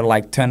to be able to,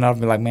 like, turn it off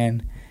and be like,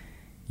 man,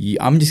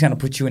 I'm just going to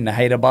put you in the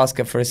hater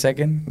basket for a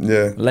second.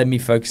 Yeah. Let me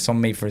focus on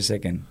me for a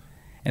second.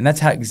 And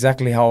that's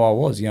exactly how I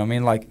was, you know what I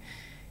mean? Like,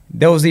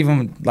 there was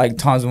even, like,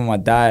 times when my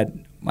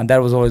dad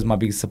was always my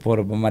biggest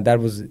supporter, but my dad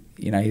was,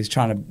 you know, he was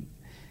trying to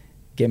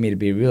get me to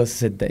be a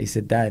realist. He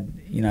said, Dad,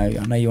 you know,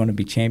 I know you want to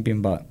be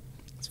champion, but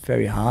it's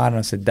very hard. And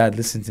I said, Dad,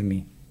 listen to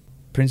me.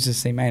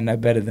 Princess Sima ain't no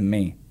better than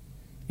me.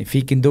 If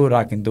he can do it,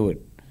 I can do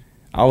it.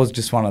 I was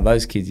just one of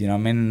those kids, you know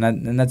what I mean?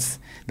 And that's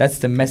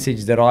the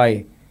message that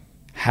I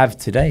have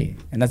today.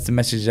 And that's the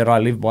message that I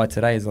live by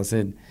today. As I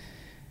said,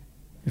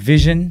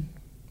 vision,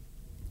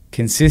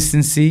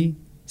 consistency,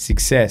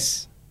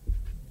 success.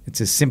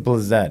 It's as simple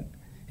as that.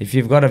 If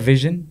you've got a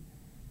vision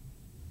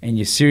and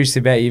you're serious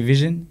about your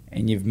vision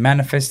and you've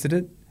manifested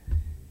it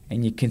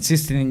and you're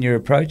consistent in your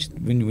approach,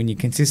 when you're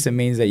consistent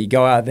means that you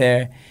go out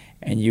there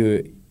and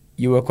you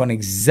work on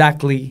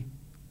exactly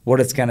what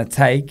it's going to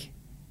take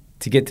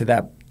to get to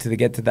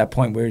that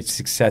point where it's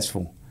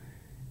successful.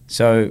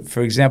 So,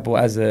 for example,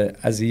 as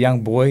a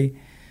young boy,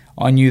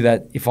 I knew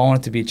that if I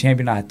wanted to be a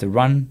champion, I had to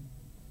run,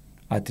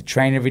 I had to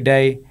train every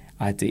day,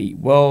 I had to eat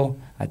well,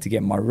 I had to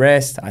get my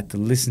rest, I had to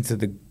listen to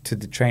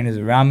the trainers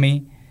around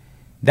me.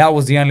 That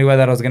was the only way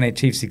that I was going to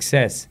achieve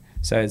success.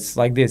 So it's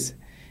like this: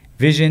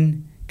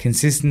 vision,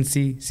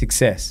 consistency,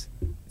 success.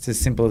 It's as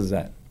simple as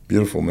that.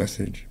 Beautiful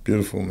message.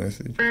 Beautiful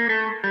message.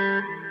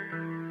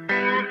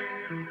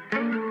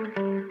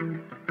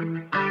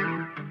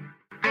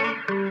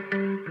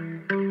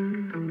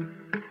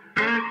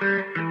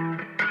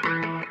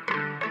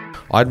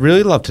 I'd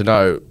really love to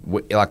know,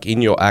 like,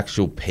 in your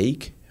actual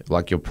peak,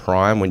 like your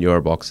prime when you were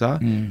a boxer,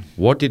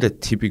 what did a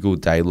typical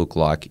day look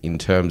like in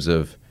terms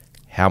of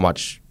how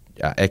much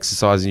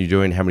exercising you're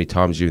doing, how many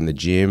times you're in the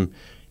gym,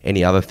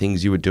 any other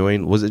things you were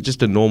doing? Was it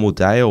just a normal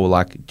day, or,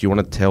 like, do you want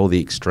to tell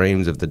the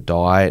extremes of the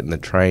diet and the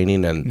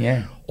training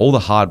and all the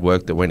hard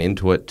work that went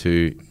into it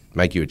to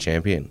make you a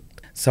champion?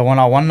 So when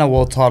I won the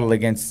world title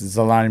against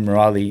Zolani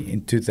Morali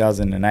in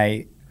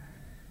 2008,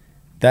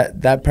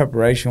 that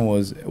preparation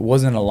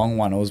wasn't a long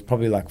one. It was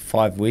probably like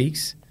 5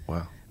 weeks.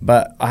 Wow.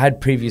 But I had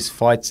previous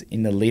fights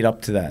in the lead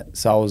up to that.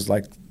 So I was,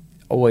 like,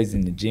 always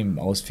in the gym.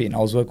 I was fit, and I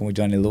was working with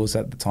Johnny Lewis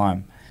at the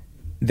time.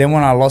 Then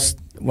when I lost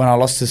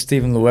to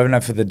Stephen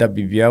Luevno for the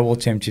WBO World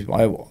Championship,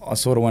 I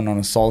sort of went on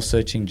a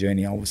soul-searching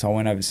journey. So I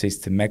went overseas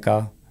to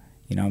Mecca.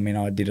 You know what I mean?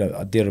 I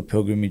did a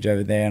pilgrimage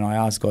over there, and I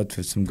asked God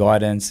for some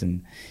guidance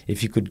and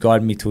if he could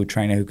guide me to a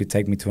trainer who could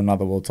take me to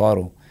another world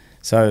title.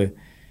 So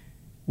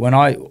when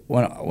I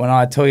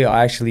tell you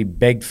I actually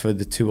begged for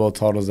the 2 world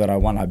titles that I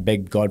won, I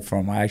begged God for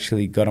them. I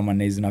actually got on my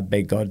knees and I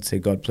begged God and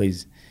said, God,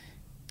 please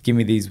give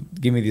me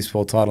this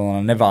world title, and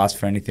I never asked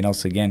for anything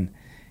else again.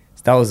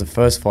 So that was the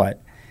first fight.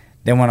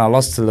 Then when I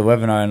lost to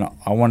Luevno and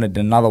I wanted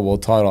another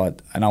world title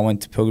and I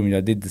went to pilgrimage,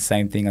 I did the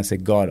same thing. I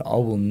said, God, I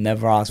will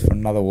never ask for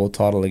another world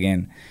title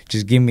again.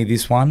 Just give me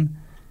this one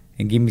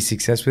and give me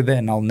success with it,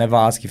 and I'll never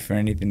ask you for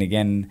anything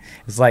again.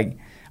 It's like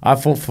I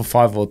fought for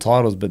 5 world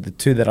titles, but the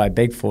 2 that I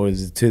begged for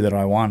is the 2 that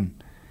I won.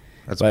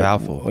 That's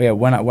powerful. Yeah,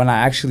 when I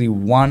actually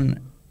won,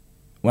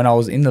 when I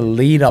was in the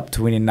lead up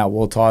to winning that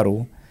world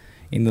title,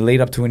 in the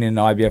lead up to winning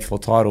the IBF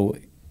world title,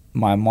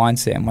 my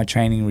mindset and my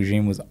training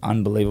regime was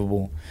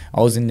unbelievable.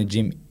 I was in the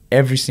gym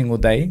every single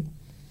day.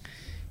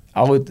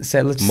 I would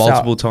say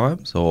multiple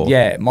times, or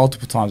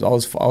multiple times. I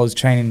was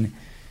training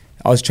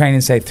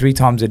say 3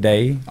 times a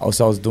day.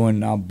 Also, I was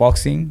doing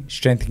boxing,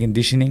 strength and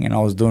conditioning, and I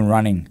was doing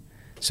running.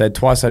 So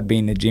twice I'd be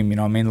in the gym. You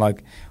know what I mean?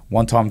 Like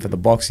 1 time for the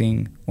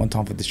boxing, 1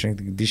 time for the strength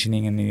and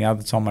conditioning, and then the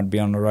other time I'd be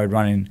on the road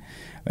running.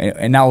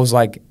 And that was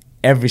like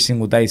every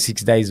single day,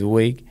 6 days a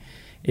week.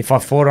 If I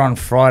fought on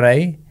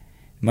Friday,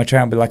 my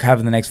trainer would be like,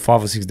 having the next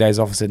 5 or 6 days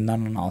off. I said, no,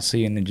 I'll see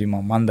you in the gym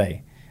on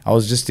Monday. I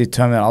was just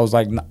determined. I was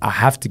like, I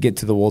have to get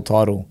to the world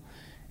title,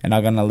 and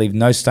I'm going to leave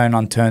no stone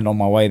unturned on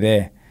my way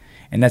there.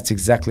 And that's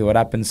exactly what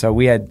happened. So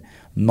we had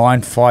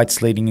 9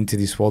 fights leading into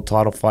this world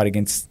title fight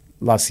against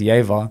La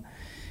Ceiba,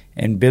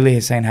 and Billy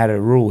Hussein had a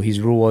rule.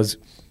 His rule was,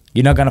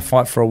 you're not going to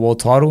fight for a world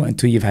title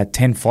until you've had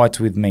 10 fights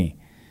with me.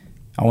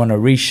 I want to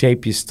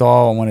reshape your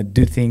style. I want to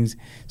do things.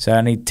 So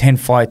I need 10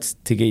 fights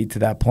to get you to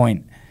that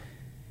point.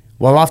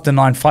 Well, after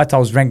 9 fights, I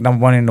was ranked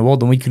number 1 in the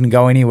world, and we couldn't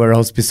go anywhere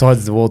else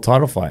besides the world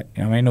title fight.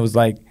 You know what I mean? It was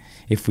like,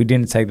 if we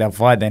didn't take that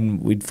fight, then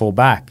we'd fall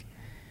back.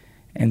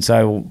 And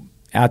so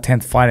our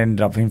 10th fight ended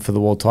up in for the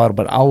world title.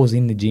 But I was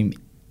in the gym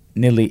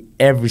nearly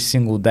every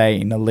single day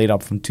in the lead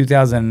up from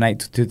 2008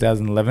 to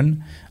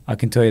 2011. I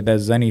can tell you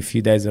there's only a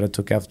few days that I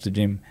took after the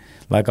gym.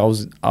 Like I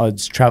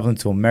was traveling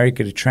to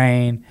America to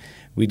train.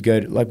 We'd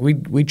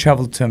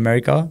travel to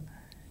America,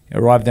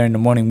 arrive there in the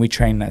morning, we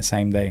train that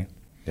same day.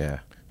 Yeah.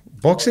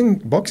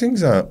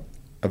 Boxing's a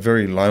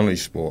very lonely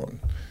sport.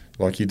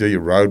 Like, you do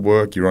your road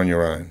work, you're on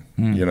your own.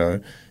 You know,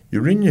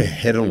 you're in your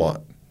head a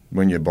lot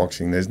when you're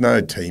boxing. There's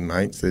no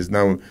teammates. There's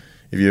no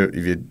if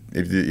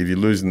you're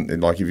losing,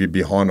 like if you're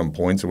behind on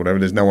points or whatever,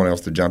 there's no one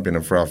else to jump in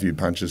and throw a few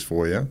punches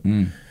for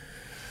you.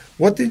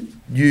 What did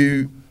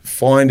you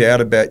find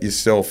out about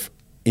yourself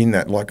in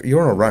that? Like,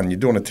 you're on a run, you're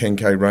doing a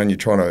 10K run,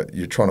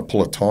 you're trying to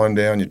pull a time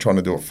down, you're trying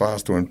to do it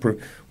fast to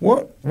improve.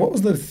 What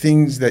was the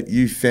things that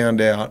you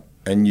found out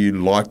and you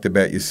liked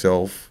about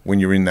yourself when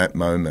you're in that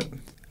moment?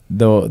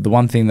 The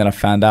one thing that I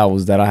found out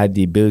was that I had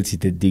the ability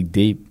to dig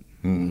deep.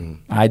 I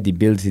had the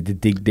ability to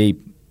dig deep.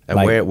 And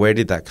like, where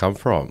did that come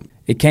from?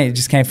 It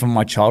just came from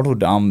my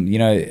childhood. You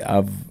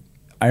know,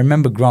 I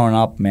remember growing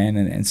up, man,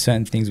 and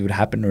certain things would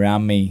happen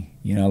around me.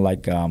 You know,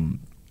 like I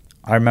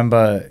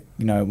remember,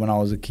 you know, when I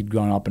was a kid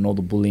growing up and all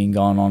the bullying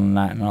going on and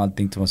that, and I'd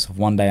think to myself,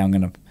 one day I'm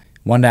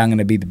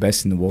gonna be the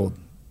best in the world.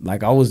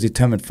 Like, I was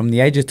determined from the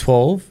age of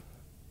 12.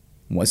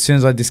 As soon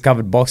as I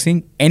discovered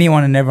boxing,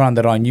 anyone and everyone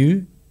that I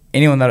knew,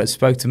 anyone that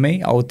spoke to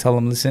me, I would tell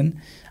them, listen,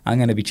 I'm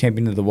going to be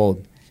champion of the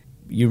world.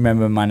 You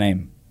remember my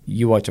name.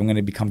 You watch, I'm going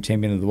to become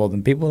champion of the world.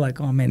 And people were like,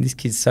 oh, man, this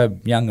kid's so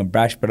young and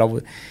brash. But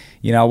it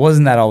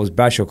wasn't that I was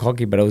brash or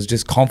cocky, but I was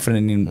just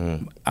confident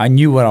in, I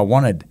knew what I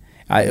wanted.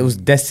 It was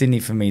destiny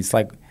for me. It's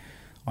like,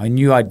 I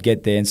knew I'd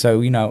get there. And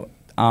so, you know,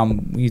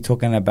 you're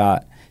talking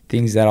about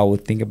things that I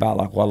would think about,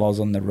 like while I was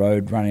on the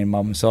road running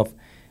by myself,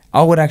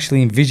 I would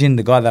actually envision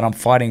the guy that I'm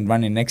fighting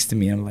running next to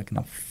me. And I'm like,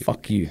 no,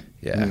 fuck you.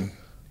 Yeah.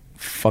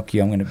 Fuck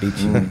you, I'm going to beat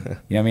you. You know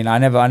what I mean?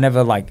 I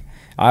never like,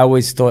 I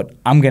always thought,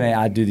 I'm going to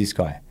outdo this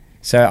guy.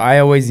 So I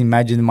always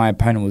imagined my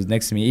opponent was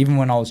next to me. Even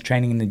when I was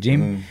training in the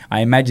gym,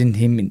 I imagined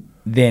him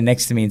there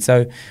next to me. And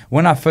so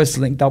when I first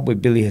linked up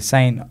with Billy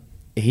Hussein,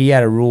 he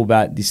had a rule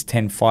about this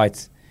 10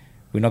 fights.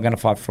 We're not going to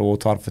fight for a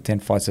world title for 10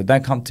 fights. So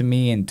don't come to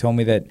me and tell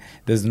me that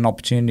there's an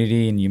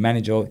opportunity and you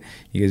manage all.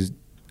 He goes,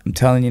 I'm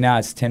telling you now,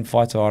 it's 10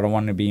 fights or I don't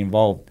want to be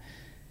involved.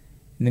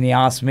 And then he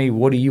asked me,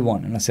 what do you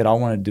want? And I said, I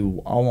want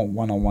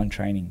one-on-one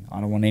training. I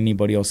don't want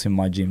anybody else in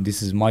my gym.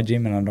 This is my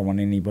gym and I don't want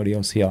anybody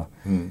else here.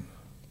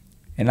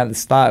 And at the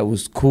start, it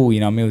was cool. You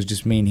know, I mean, it was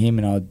just me and him,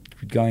 and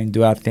I'd go and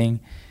do our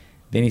thing.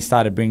 Then he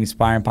started bringing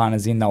sparring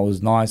partners in. That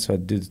was nice. So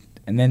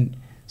and then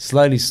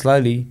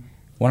slowly,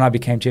 when I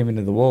became champion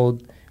of the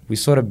world, we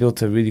sort of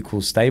built a really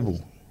cool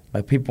stable.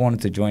 Like, people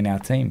wanted to join our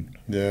team.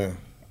 Yeah.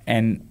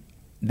 And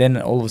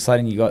then all of a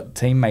sudden, you got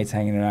teammates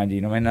hanging around you.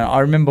 You know, and I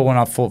remember when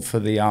I fought for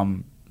the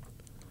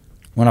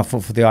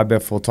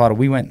IBF World title,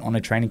 we went on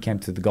a training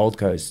camp to the Gold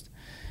Coast.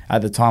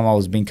 At the time, I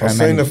was being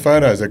co-managed. I've seen the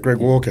photos that Greg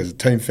Walker's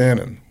Team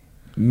Phantom.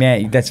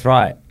 Man, that's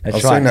right. I've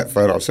seen that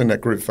photo. I've seen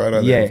that group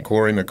photo there of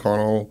Corey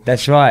McConnell.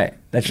 That's right.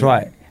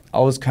 I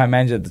was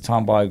co-managed at the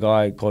time by a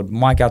guy called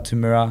Mike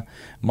Altamura,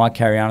 Mike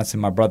Carianis,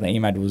 and my brother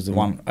Emad was the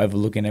one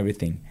overlooking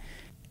everything.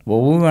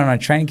 Well, we went on a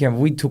training camp.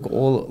 We took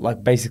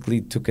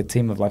basically took a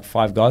team of like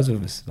 5 guys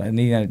with us.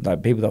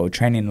 Like people that were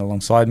training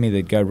alongside me,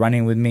 that go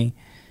running with me.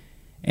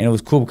 And it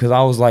was cool because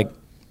I was like,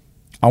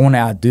 I want to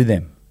outdo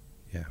them.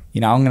 Yeah. You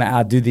know, I'm going to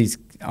outdo these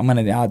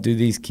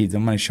kids.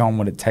 I'm going to show them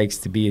what it takes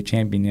to be a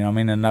champion, you know what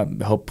I mean? And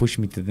that helped push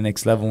me to the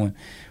next level. And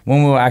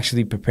when we were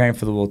actually preparing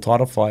for the world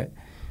title fight,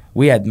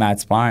 we had mad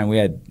sparring. We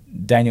had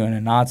Daniel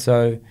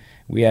Inarnazo.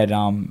 We had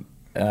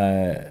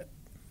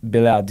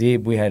Bilal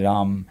Dib. We had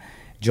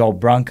Joel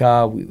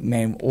Branca.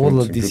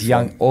 All of these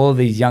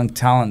young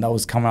talent that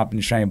was coming up in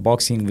Australian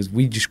boxing,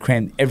 we just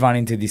crammed everyone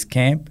into this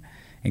camp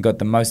and got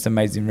the most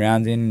amazing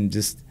rounds in. And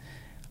just,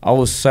 I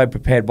was so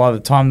prepared. By the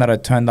time that I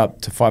turned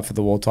up to fight for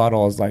the world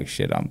title, I was like,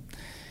 shit,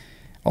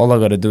 all I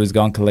got to do is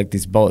go and collect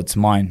this belt. It's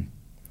mine.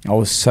 I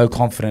was so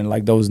confident.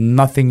 Like, there was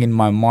nothing in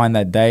my mind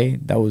that day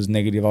that was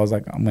negative. I was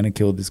like, I'm going to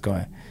kill this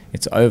guy.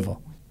 It's over.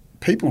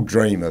 People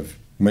dream of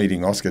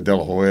meeting Oscar De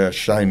La Hoya,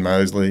 Shane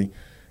Mosley,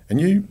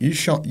 and you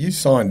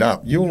signed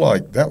up. You were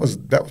like, that was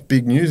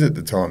big news at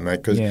the time,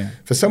 mate. Because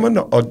for someone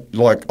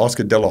like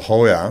Oscar De La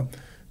Hoya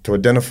to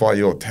identify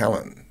your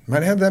talent,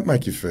 mate, how'd that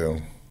make you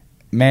feel?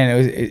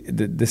 Man,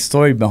 the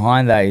story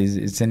behind that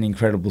it's an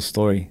incredible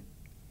story.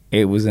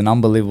 It was an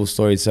unbelievable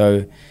story.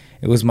 So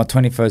it was my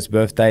 21st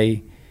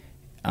birthday.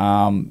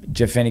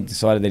 Jeff Fennick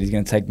decided that he's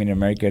going to take me to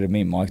America to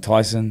meet Mike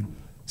Tyson.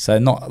 So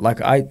in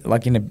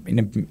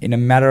a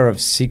matter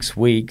of 6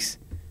 weeks,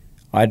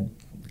 I'd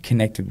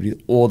connected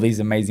with all these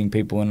amazing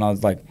people, and I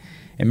was like,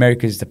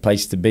 America's the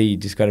place to be. You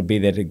just got to be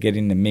there to get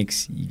in the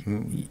mix.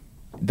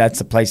 That's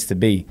the place to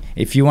be.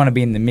 If you want to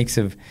be in the mix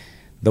of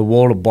the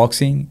world of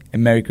boxing,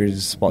 America is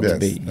the spot to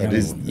be.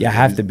 You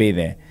have to be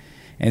there.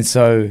 And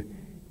so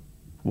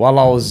while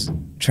I was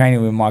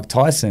training with Mike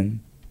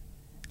Tyson,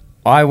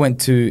 I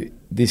went to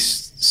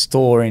this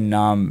store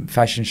in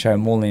Fashion Show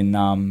Mall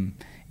in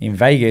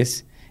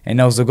Vegas, and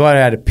there was a guy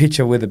that had a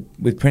picture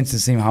with Prince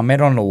Nassim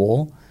Hamed on the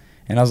wall,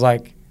 and I was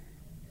like,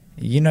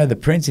 you know the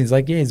Prince? He's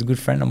like, yeah, he's a good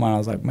friend of mine. I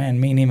was like, man,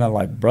 me and him are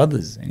like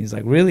brothers. And he's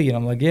like, really? And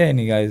I'm like, yeah. And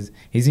he goes,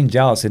 he's in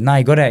jail. I said, no,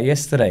 he got out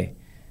yesterday.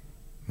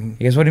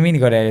 He goes, what do you mean he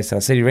got out yesterday? I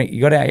said, he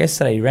got out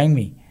yesterday. He rang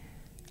me.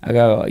 I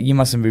go, you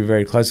mustn't be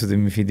very close with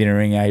him if he didn't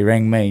ring you. He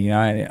rang me, you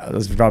know, and I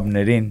was rubbing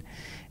it in.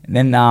 And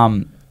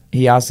then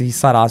he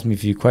started asking me a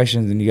few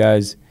questions, and he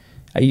goes,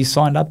 are you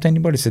signed up to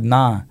anybody? I said,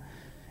 nah.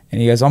 And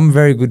he goes, I'm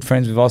very good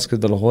friends with Oscar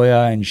De La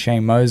Hoya and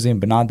Shane Mosley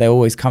and Bernard. They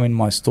always come in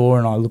my store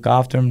and I look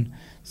after them. I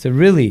said,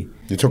 really?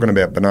 You're talking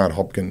about Bernard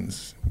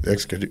Hopkins, the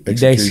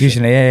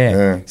executioner.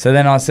 Yeah. So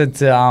then I said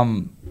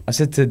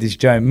to this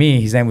Joe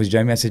Me, his name was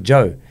Joe Me, I said,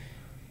 Joe,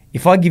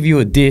 if I give you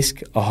a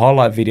disc, a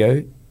highlight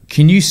video,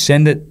 can you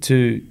send it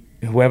to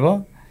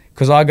whoever?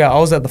 Because I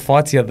was at the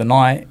fights the other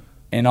night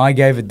and I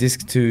gave a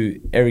disc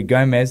to Eric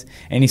Gomez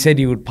and he said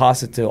he would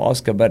pass it to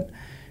Oscar, but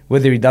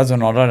whether he does or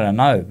not, I don't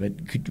know.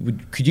 But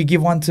could you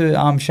give one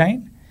to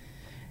Shane?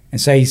 And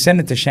so he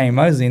sent it to Shane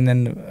Mosley, and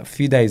then a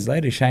few days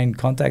later, Shane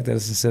contacted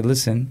us and said,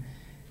 listen,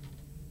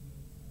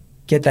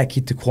 get that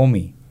kid to call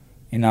me.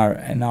 And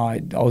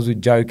I was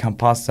with Joe, come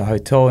past the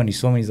hotel, and he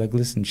saw me. He's like,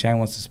 listen, Shane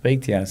wants to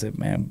speak to you. I said,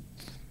 man,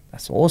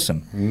 that's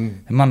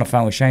awesome. I'm on the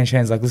phone with Shane.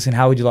 Shane's like, listen,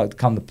 how would you like to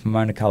come to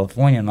Pomona,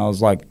 California? And I was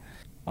like,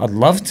 I'd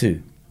love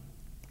to.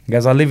 He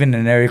goes, I live in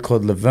an area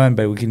called Laverne,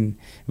 but we can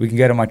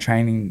go to my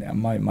training,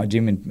 my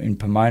gym in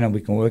Pomona.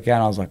 We can work out.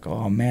 And I was like,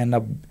 oh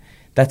man,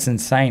 that's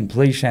insane.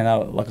 Please, Shane,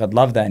 I'd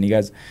love that. And he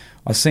goes,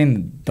 I've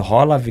seen the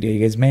highlight video. He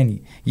goes, man,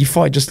 you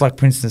fight just like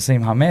Prince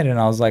Naseem Hamed. And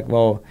I was like,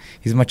 well,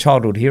 he's my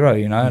childhood hero,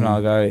 you know. And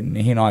I go, and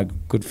he and I are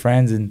good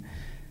friends. And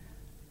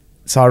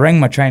so I rang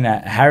my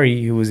trainer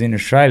Harry, who was in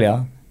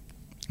Australia.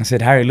 I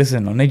said, Harry,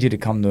 listen, I need you to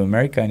come to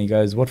America. And he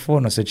goes, what for?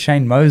 And I said,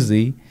 Shane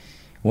Mosley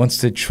wants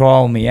to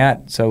trial me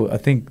out. So I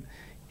think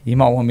you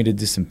might want me to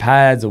do some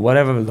pads or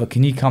whatever. Like,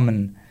 can you come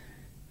and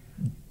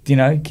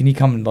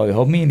like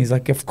help me? And he's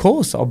like, of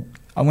course. I'll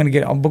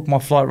book my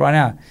flight right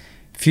now.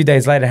 A few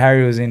days later,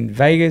 Harry was in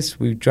Vegas.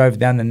 We drove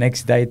down the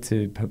next day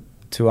to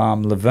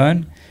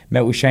Laverne,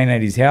 met with Shane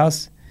at his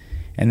house.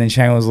 And then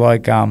Shane was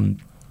like,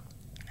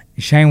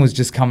 Shane was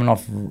just coming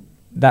off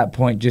that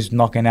point, just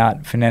knocking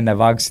out Fernando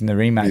Vargas in the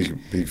rematch.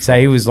 Big so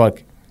he was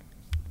like,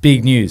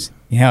 big news.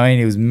 You know what I mean?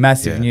 It was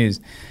massive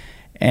news.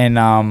 And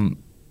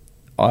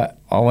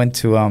I went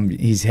to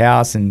his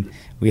house and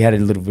we had a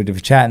little bit of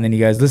a chat, and then he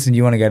goes, listen,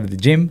 you want to go to the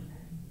gym?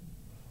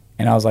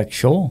 And I was like,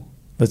 sure,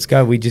 let's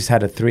go. We just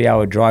had a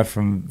 3-hour drive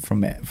from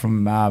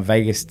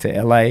Vegas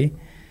to LA, and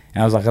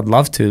I was like, I'd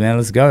love to, man,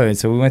 let's go. And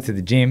so we went to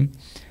the gym.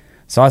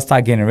 So I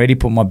started getting ready,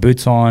 put my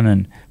boots on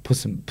and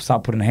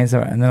start putting hands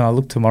up, and then I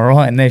look to my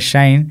right and there's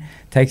Shane,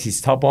 takes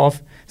his top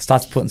off,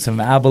 starts putting some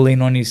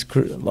Abilene on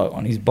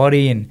his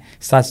body and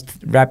starts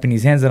wrapping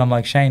his hands, and I'm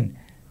like, Shane,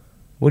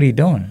 what are you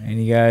doing? And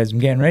he goes, I'm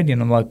getting ready.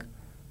 And I'm like,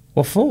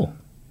 what for?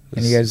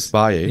 And he goes,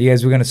 spar you. He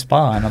goes, we're going to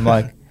spar. And I'm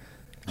like,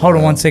 hold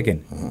on 1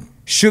 second.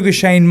 Sugar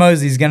Shane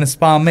Mosley's going to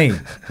spar me.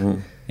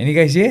 And he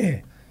goes,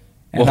 yeah.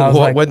 And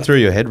what went through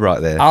your head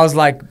right there? I was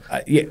like,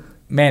 yeah,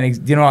 man,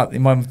 you know what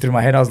went through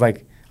my head? I was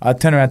like, I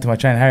turned around to my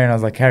trainer, Harry, and I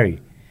was like,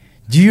 Harry,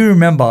 do you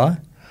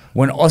remember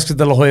when Oscar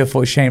De La Hoya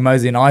fought Shane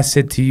Mosley and I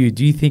said to you,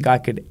 do you think I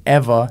could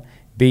ever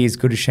be as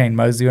good as Shane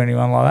Mosley or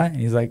anyone like that?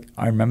 And he's like,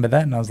 I remember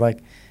that. And I was like,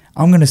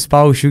 I'm going to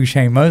spar with Sugar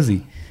Shane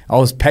Mosley. I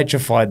was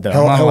petrified though.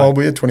 How old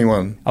were you?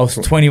 21? I was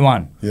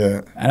 21.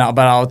 Yeah. And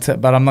but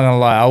I'm not going to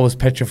lie, I was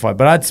petrified.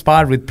 But I'd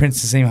sparred with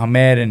Prince Naseem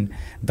Hamed and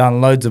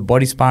done loads of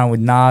body sparring with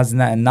Nas and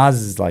that. And Nas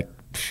is like,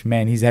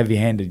 man, he's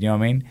heavy-handed, you know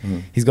what I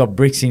mean? He's got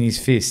bricks in his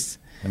fists.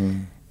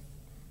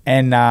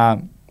 And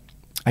I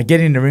get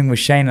in the ring with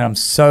Shane and I'm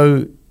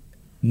so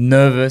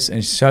nervous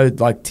and so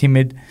like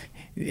timid.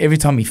 Every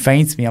time he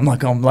feints me, I'm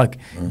like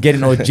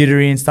getting all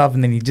jittery and stuff,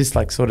 and then he just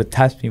like sort of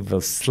taps me with a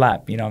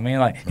slap, you know what I mean?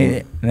 Like,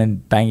 and then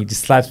bang, he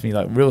just slaps me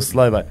like real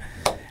slow. But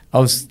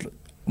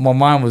my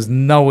mind was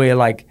nowhere.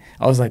 Like,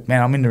 I was like,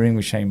 man, I'm in the ring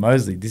with Shane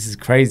Mosley. This is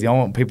crazy. I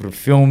want people to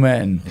film it,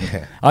 and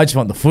I just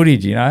want the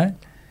footage, you know.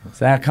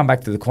 So I come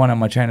back to the corner, and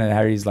my trainer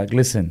Harry's like,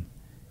 listen,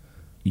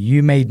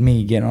 you made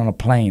me get on a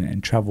plane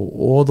and travel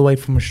all the way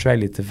from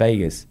Australia to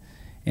Vegas,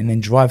 and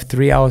then drive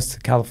 3 hours to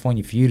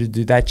California for you to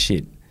do that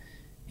shit.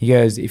 He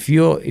goes, if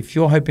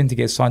you're hoping to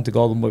get signed to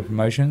Golden Boy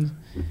Promotions,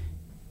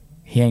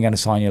 he ain't going to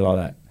sign you like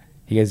that.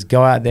 He goes,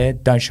 go out there,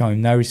 don't show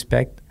him no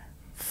respect,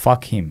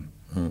 fuck him.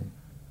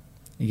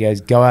 He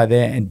goes, go out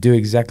there and do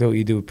exactly what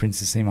you do with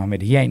Prince Naseem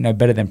Hamed. He ain't no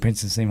better than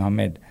Prince Naseem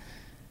Hamed.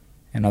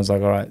 And I was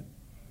like, all right.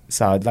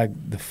 So it's like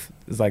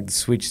the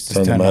switch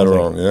just turned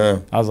on.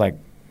 Yeah. I was like,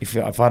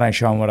 if I don't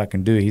show him what I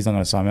can do, he's not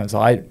going to sign me up. So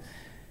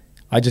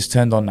I just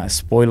turned on that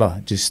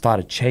spoiler, just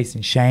started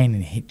chasing Shane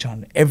and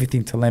trying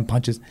everything to land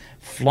punches,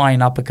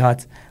 flying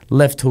uppercuts,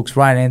 left hooks,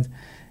 right hands.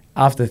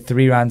 After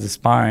 3 rounds of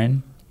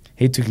sparring,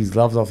 he took his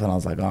gloves off and I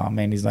was like, oh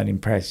man, he's not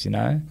impressed, you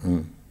know?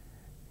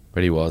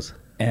 But he was.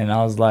 And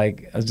I was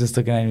just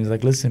looking at him, he was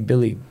like, listen,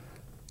 Billy,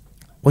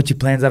 what's your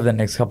plans over the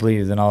next couple of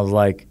years? And I was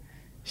like,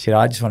 shit,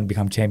 I just want to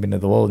become champion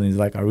of the world. And he's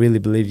like, I really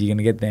believe you're going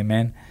to get there,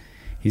 man.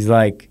 He's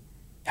like,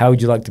 how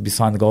would you like to be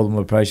signed to Golden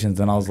Boy Promotions?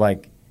 And I was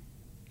like,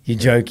 you're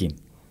joking.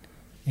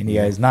 And he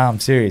goes, nah, I'm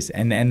serious.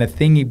 And the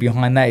thing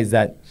behind that is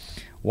that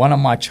one of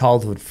my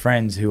childhood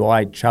friends who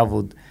I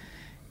travelled,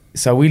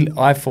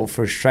 I fought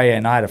for Australia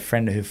and I had a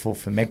friend who fought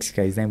for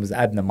Mexico. His name was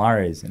Abner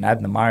Mares. And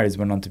Abner Mares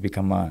went on to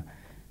become a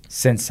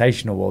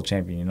sensational world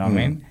champion, you know what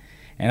I mean?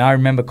 And I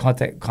remember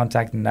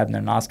contacting Abner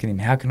and asking him,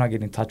 how can I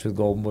get in touch with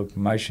Golden Boy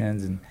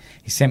Promotions? And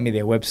he sent me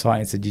their website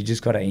and said, you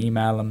just got to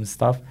email them and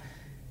stuff.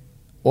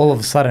 All of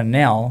a sudden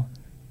now,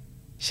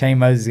 Shane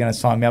Moses is going to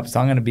sign me up, so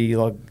I'm going to be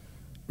like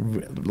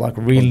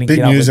relinking big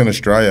up news with, in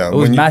Australia. It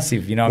was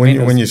massive, you know what I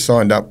mean? When you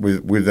signed up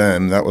with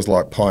them, that was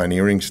like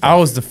pioneering stuff. I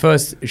was the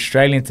first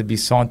Australian to be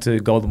signed to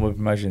Golden Boy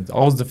Promotions. I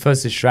was the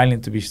first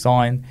Australian to be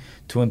signed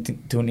to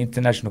an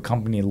international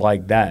company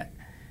like that.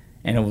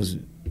 And it was,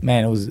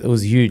 man, it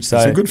was huge. So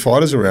There's some good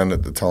fighters around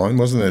at the time,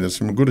 wasn't there? There's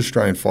some good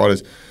Australian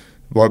fighters.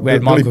 Like we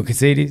had Michael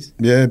Katsidis.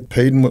 Yeah,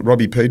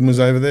 Robbie Peden was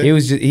over there. He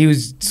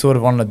was sort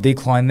of on a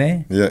decline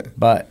there. Yeah.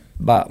 But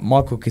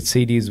Michael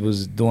Katsidis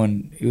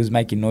he was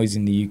making noise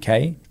in the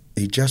UK.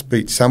 He just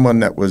beat someone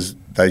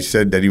they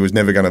said that he was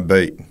never going to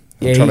beat.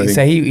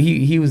 So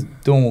he was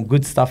doing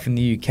good stuff in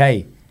the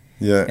UK.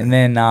 Yeah. And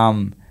then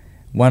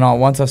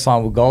once I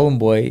signed with Golden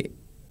Boy,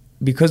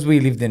 because we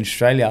lived in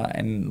Australia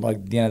and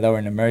they were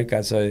in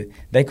America, so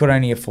they could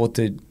only afford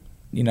to,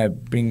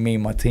 bring me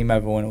and my team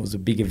over when it was a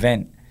big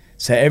event.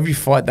 So every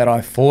fight that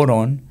I fought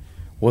on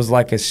was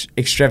like a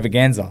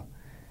extravaganza.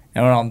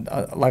 And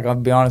I'll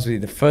be honest with you,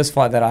 the first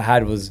fight that I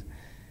had was,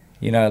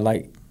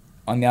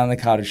 on the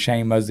undercard of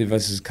Shane Mosley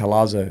versus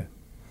Collazo.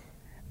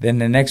 Then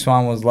the next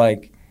one was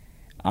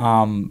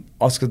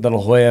Oscar De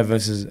La Hoya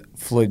versus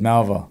Floyd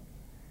Malva.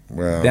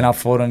 Wow. Then I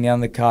fought on the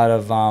undercard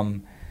of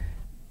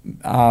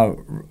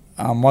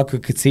Michael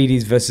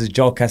Katsidis versus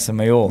Joel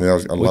Casamayor,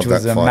 which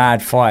was a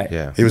mad fight.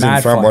 Yeah. He was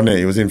in front, wasn't he?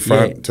 He was in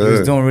front too. He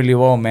was doing really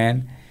well,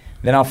 man.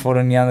 Then I fought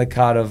on the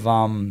undercard of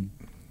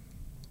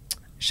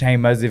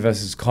Shane Mosley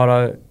versus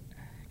Cotto.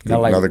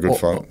 Another good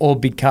fight. All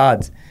big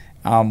cards.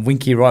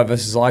 Winky Wright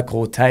versus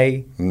Icor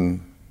Tay.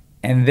 And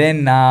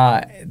then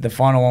the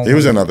final one. He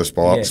was another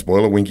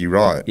spoiler, Winky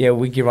Wright. Yeah,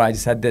 Winky Wright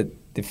just had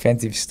that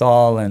defensive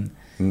style, and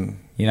and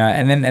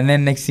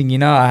then next thing you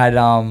know, I had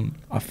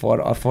I fought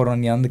on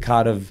the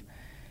undercard of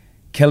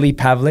Kelly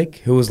Pavlik,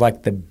 who was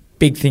like the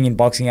big thing in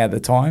boxing at the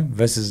time,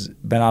 versus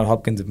Bernard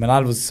Hopkins.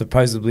 Bernard was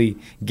supposedly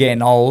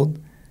getting old,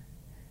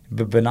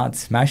 but Bernard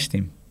smashed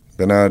him.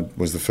 Bernard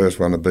was the first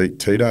one to beat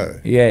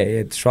Tito.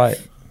 Yeah, that's right.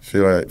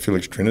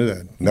 Felix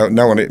Trinidad.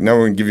 No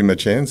one give him a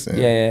chance. Then.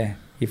 Yeah.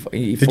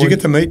 Did you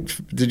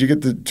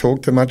get to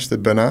talk to much to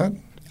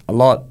Bernard? A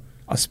lot.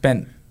 I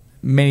spent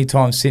many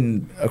times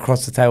sitting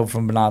across the table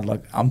from Bernard.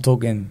 Like, I'm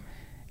talking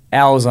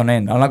hours on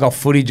end. And I got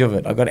footage of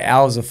it. I got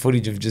hours of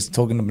footage of just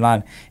talking to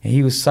Bernard. And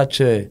he was such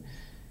a...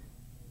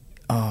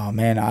 Oh,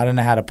 man, I don't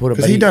know how to put it.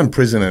 Because he done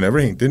prison and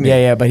everything, didn't he?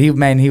 Yeah, but he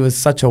was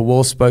such a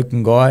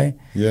well-spoken guy.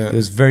 Yeah. He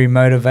was very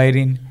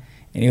motivating.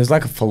 And he was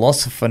like a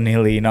philosopher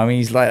nearly, you know what I mean?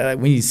 He's like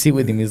when you sit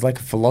with him, he's like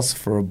a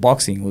philosopher of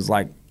boxing. It was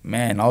like,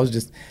 man, I was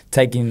just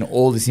taking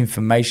all this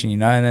information,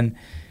 and then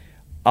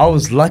I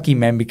was lucky,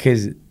 man,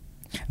 because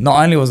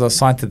not only was I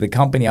signed to the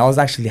company, I was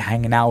actually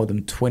hanging out with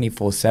them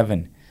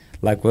 24/7.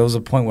 Like, there was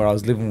a point where I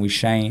was living with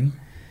Shane,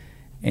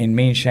 and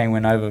me and Shane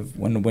went over,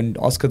 when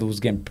Oscar was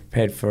getting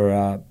prepared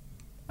for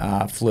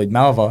Floyd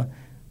Malva,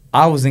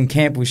 I was in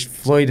camp with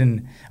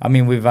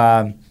with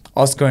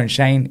Oscar and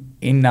Shane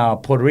in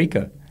Puerto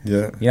Rico.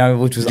 Yeah.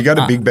 Which was... Did you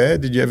go to Big Bear?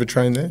 Did you ever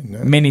train there?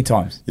 No? Many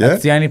times. Yeah?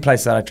 That's the only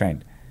place that I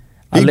trained.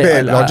 Big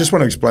Bear, I just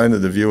want to explain to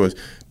the viewers,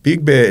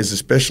 Big Bear is a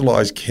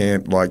specialised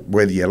camp like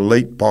where the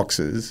elite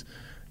boxers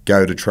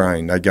go to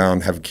train. They go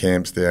and have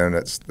camps there, and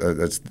it's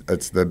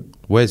the...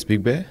 Where's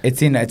Big Bear?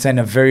 It's in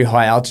a very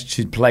high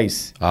altitude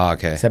place. Oh,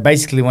 okay. So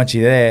basically once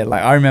you're there,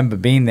 like, I remember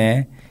being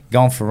there,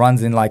 going for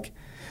runs, and like,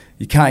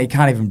 you can't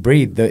even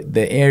breathe.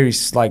 The air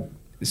is like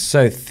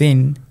so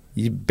thin,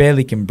 you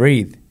barely can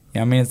breathe. You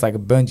know what I mean? It's like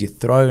it burns your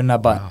throat and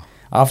that, but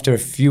after a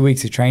few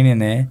weeks of training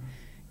there,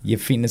 your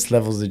fitness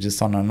levels are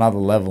just on another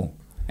level.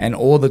 And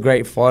all the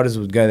great fighters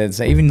would go there.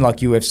 So even like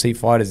UFC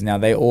fighters now,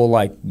 they all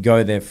like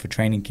go there for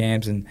training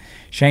camps. And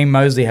Shane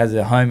Mosley has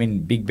a home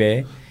in Big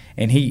Bear,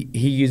 and he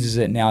uses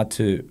it now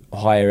to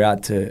hire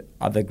out to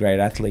other great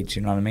athletes.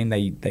 You know what I mean?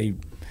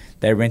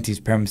 They rent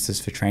his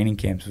premises for training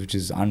camps, which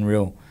is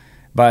unreal.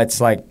 But it's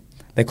like,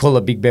 they call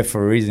it Big Bear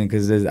for a reason,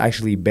 because there's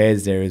actually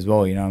bears there as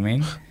well. You know what I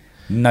mean?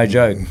 No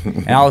joke.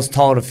 And I was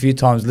told a few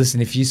times,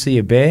 listen, if you see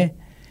a bear,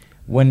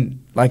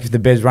 if the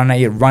bear's run at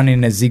you, run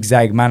in a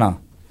zigzag manner.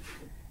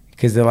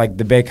 Because they're like,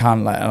 the bear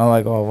can't, and I'm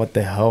like, oh, what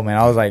the hell, man?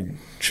 I was like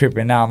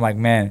tripping out. I'm like,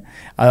 man,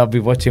 I'll be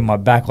watching my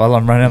back while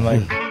I'm running. I'm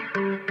like...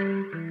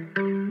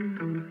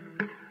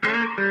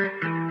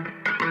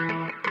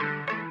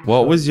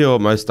 What was your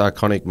most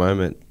iconic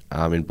moment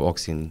in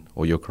boxing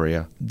or your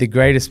career? The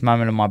greatest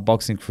moment of my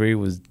boxing career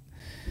was,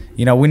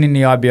 winning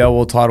the IBO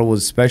world title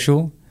was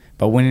special.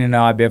 But winning an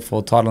IBF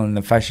world title in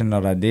the fashion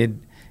that I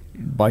did,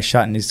 by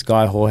shutting this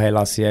guy Jorge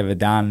La Cierva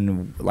down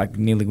and like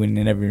nearly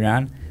winning every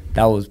round,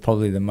 that was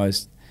probably the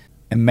most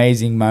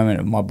amazing moment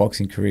of my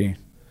boxing career.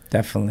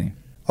 Definitely.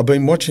 I've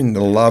been watching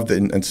the love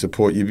and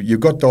support. You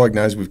got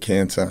diagnosed with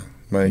cancer,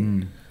 mate.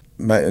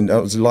 Mate, and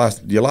that was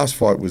your last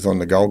fight was on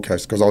the Gold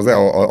Coast, because I was there. I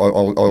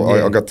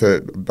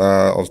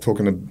was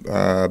talking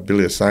to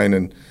Billy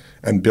Hussein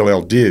and Bill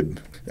El Dib.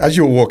 As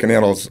you were walking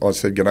out, I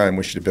said g'day and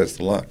wish you the best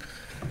of luck.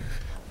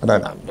 I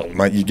don't know,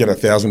 mate, you get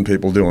 1,000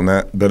 people doing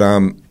that.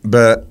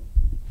 But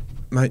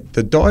mate,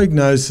 the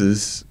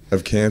diagnosis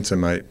of cancer,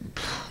 mate,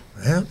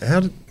 how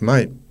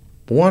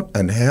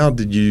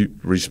did you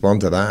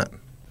respond to that?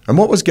 And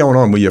what was going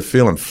on? Were you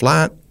feeling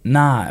flat?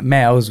 Nah,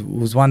 man, it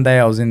was one day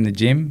I was in the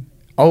gym.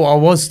 Oh, I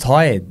was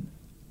tired.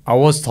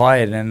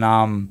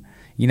 And,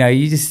 you know,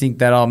 you just think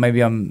that,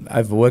 maybe I'm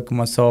overworking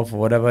myself or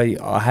whatever.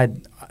 I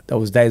had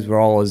those days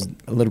where I was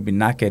a little bit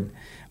knackered.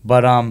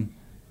 But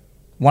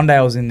one day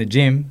I was in the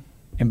gym,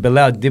 and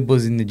Bilal Dib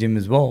was in the gym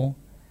as well.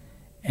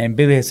 And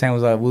Billy Hussein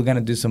was like, we're going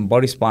to do some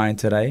body sparring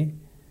today.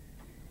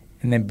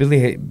 And then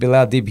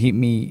Bilal Dib hit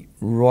me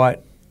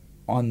right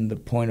on the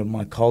point of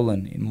my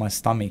colon, in my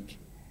stomach.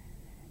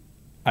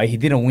 He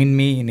didn't win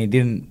me, and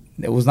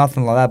it was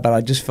nothing like that, but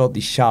I just felt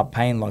this sharp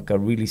pain, like a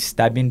really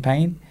stabbing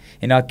pain.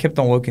 And I kept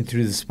on working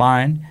through the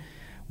spine.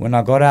 When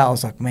I got out, I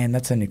was like, man,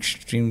 that's an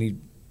extremely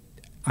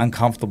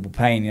uncomfortable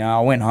pain. You know,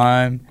 I went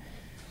home,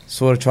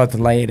 sort of tried to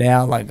lay it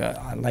out, like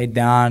I laid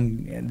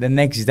down. The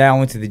next day I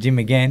went to the gym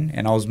again,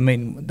 and I was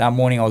meeting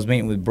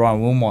with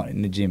Brian Wilmot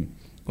in the gym.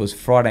 It was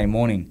Friday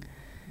morning.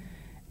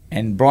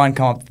 And Brian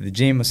come up to the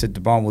gym. I said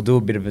to Brian, we'll do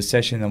a bit of a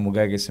session and we'll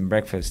go get some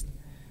breakfast.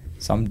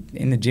 So I'm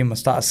in the gym, I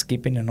start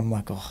skipping, and I'm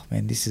like, oh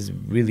man, this is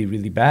really,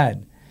 really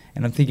bad.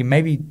 And I'm thinking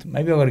maybe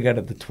I got to go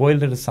to the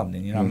toilet or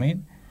something, you know what I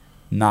mean?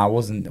 No, it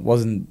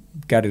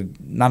wasn't go to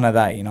none of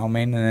that, you know what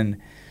I mean? And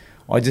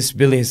then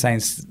Billy Hussein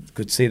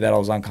could see that I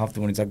was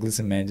uncomfortable, and he's like,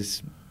 listen man,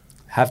 just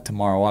have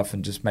tomorrow off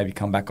and just maybe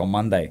come back on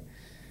Monday.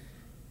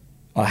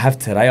 I have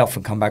today off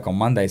and come back on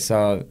Monday.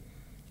 So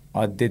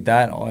I did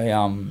that.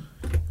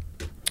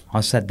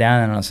 I sat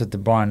down and I said to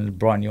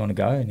Brian, you want to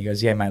go? And he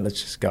goes, yeah mate,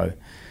 let's just go.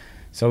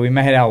 So we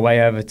made our way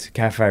over to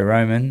Cafe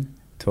Roman,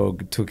 to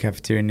a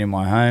cafeteria near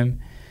my home,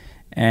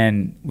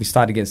 and we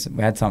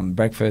had some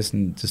breakfast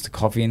and just a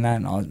coffee and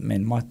that,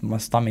 and my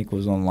stomach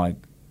was on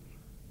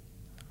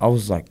I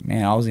was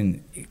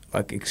in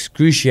like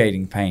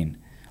excruciating pain.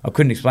 I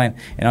couldn't explain.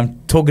 And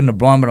I'm talking to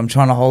Brian, but I'm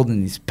trying to hold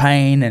in this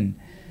pain, and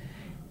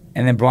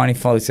then Brian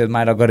finally said,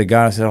 mate, I've got to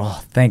go. I said,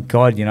 oh, thank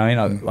God, you know,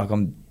 I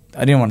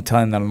didn't want to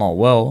tell him that I'm not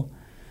well.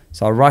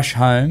 So I rush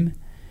home,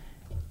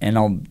 and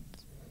I'm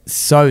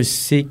so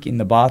sick in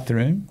the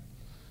bathroom.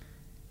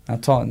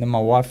 Then my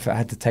wife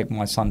had to take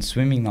my son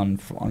swimming on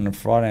a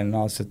Friday, and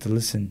I said to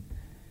listen,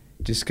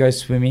 just go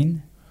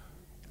swimming.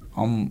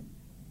 I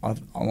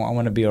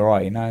want to be all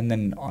right, you know. And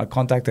then I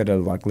contacted her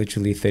like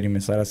literally 30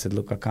 minutes later. I said,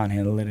 look, I can't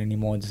handle it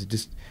anymore.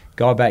 Just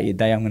go about your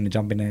day. I'm gonna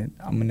jump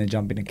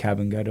in a cab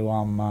and go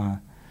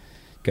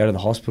to the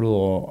hospital,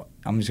 or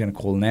I'm just gonna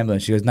call an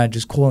ambulance. She goes, no,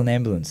 just call an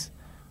ambulance.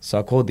 So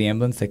I called the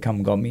ambulance. They come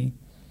and got me.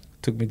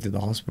 Took me to the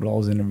hospital. I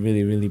was in a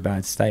really, really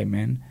bad state,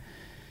 man.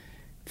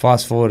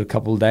 Fast forward a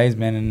couple of days,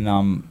 man, and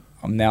I'm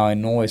now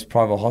in Norway's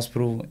private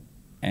hospital,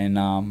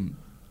 and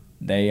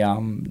they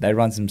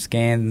run some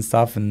scans and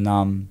stuff,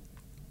 and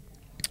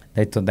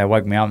they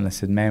woke me up and they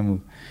said,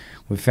 man,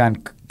 we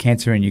found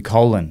cancer in your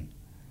colon.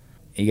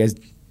 He goes,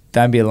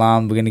 don't be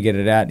alarmed, we're gonna get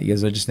it out. He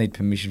goes, I just need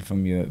permission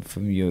from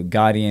your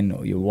guardian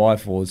or your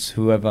wife or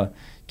whoever,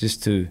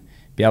 just to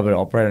be able to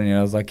operate on you.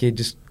 I was like, yeah,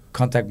 just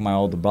contact my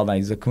older brother.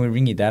 He's like, can we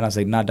ring your dad? I was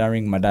like, no, don't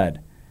ring my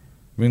dad.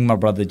 Ring my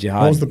brother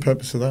Jihad. What was the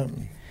purpose of that?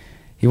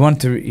 He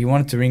wanted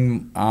to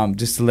ring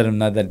just to let him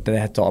know that they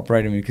had to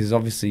operate on me, because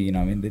obviously, you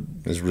know, I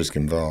mean, there's risk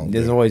involved.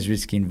 There's always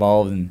risk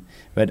involved,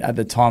 but at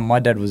the time, my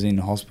dad was in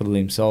hospital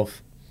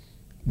himself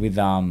with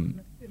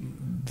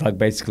like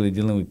basically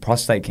dealing with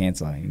prostate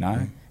cancer, you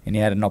know, and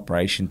he had an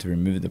operation to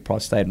remove the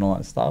prostate and all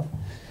that stuff.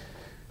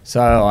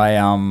 So I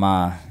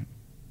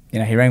you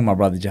know, he rang my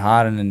brother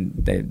Jihad, and then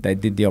they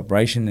did the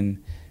operation,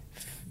 and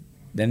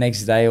the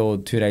next day or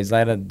 2 days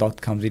later, the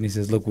doctor comes in. He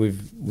says, look,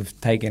 we've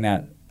taken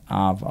out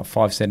a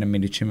 5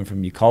 centimeter tumor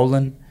from your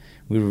colon.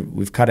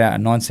 We've cut out a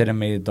 9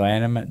 centimeter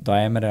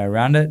diameter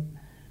around it.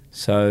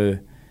 So,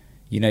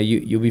 you know,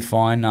 you'll be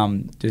fine.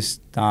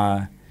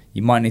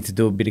 You might need to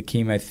do a bit of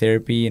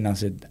chemotherapy. And I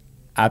said,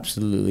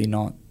 absolutely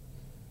not.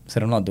 I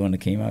said, I'm not doing the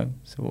chemo.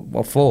 So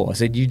what for? I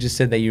said, you just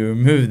said that you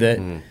removed it.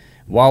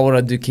 Why would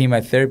I do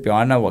chemotherapy?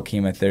 I know what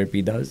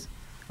chemotherapy does.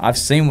 I've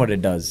seen what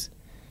it does,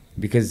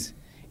 because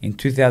in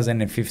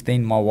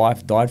 2015, my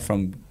wife died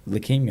from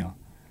leukemia.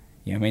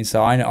 You know what I mean?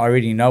 So I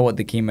already know what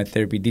the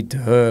chemotherapy did to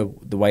her,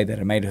 the way that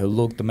it made her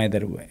look, the way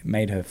that it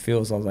made her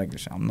feel. So I was like,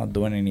 I'm not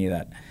doing any of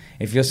that.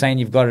 If you're saying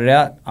you've got it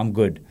out, I'm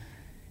good.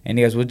 And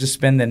he goes, we'll just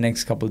spend the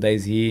next couple of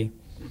days here,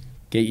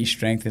 get you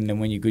strength, and then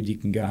when you're good, you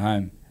can go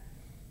home.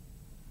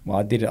 Well,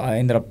 I did it. I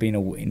ended up being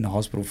in the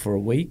hospital for a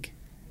week.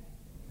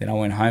 Then I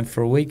went home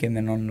for a week, and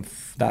then on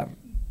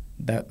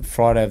that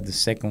Friday of the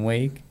second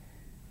week,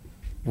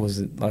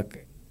 was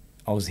like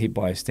I was hit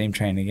by a steam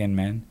train again,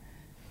 man.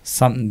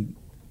 Something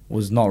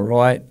was not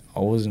right. I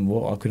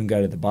couldn't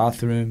go to the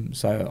bathroom,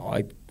 so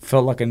I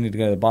felt like I needed to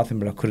go to the bathroom,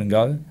 but I couldn't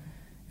go,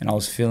 and I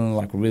was feeling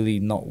like really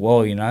not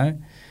well, you know.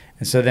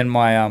 And so then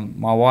my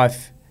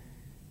wife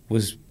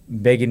was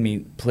begging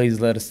me, please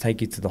let us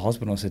take you to the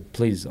hospital. I said,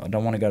 please, I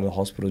don't want to go to the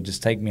hospital.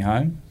 Just take me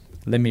home,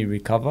 let me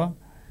recover,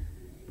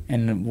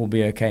 and we'll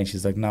be okay. And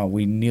she's like, no,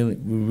 we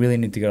really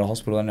need to go to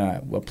hospital. And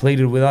I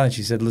pleaded with her, and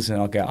she said, listen,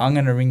 okay, I'm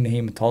going to ring the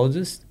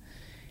hematologist,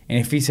 and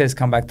if he says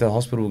come back to the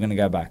hospital, we're going to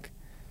go back.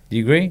 Do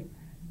you agree?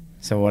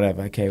 So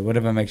whatever, okay,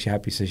 whatever makes you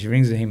happy. So she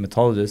rings the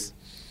hematologist,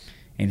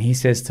 and he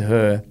says to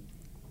her,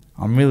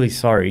 I'm really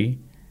sorry.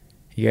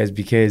 He goes,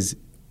 because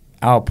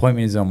our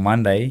appointment is on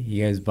Monday. He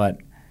goes, but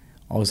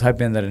I was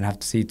hoping that I didn't have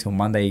to see you till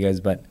Monday. He goes,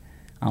 but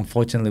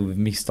unfortunately we've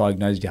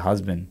misdiagnosed your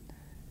husband.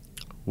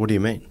 What do you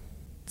mean?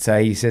 So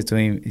he says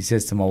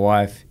to my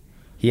wife,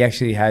 he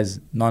actually has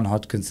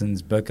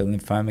non-Hodgkin's Burkitt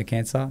lymphoma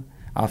cancer.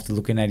 After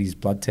looking at his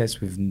blood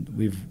test,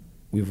 we've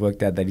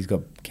worked out that he's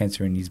got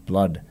cancer in his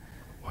blood.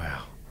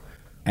 Wow.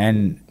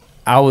 And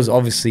I was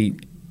obviously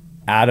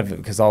out of it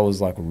because I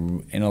was like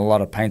in a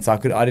lot of pain. So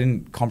I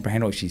didn't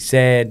comprehend what she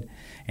said.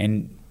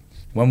 And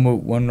when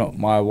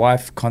my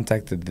wife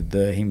contacted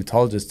the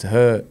hematologist,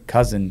 her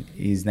cousin,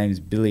 his name is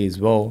Billy as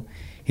well,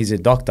 he's a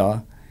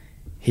doctor.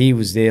 He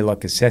was there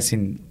like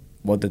assessing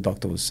what the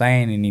doctor was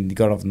saying, and he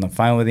got off on the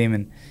phone with him,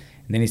 and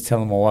then he's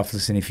telling my wife,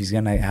 listen, if he's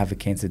going to have a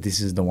cancer, this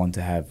is the one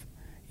to have.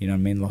 You know what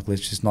I mean? Like,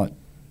 let's not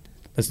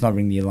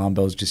ring the alarm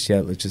bells just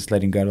yet. Let's just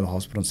let him go to the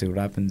hospital and see what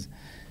happens.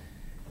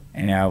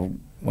 And I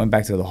went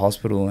back to the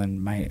hospital,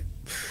 and mate,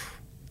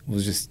 it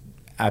was just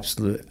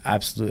absolute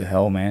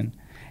hell, man.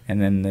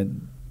 And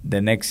then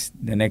the next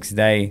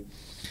day,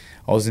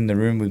 I was in the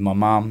room with my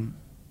mum,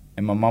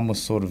 and my mum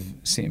was sort of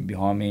sitting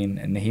behind me,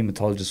 and the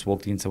hematologist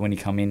walked in. So when he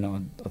come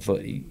in, I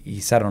thought he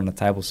sat on the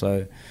table,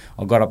 so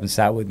I got up and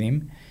sat with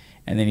him.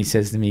 And then he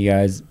says to me, he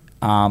goes,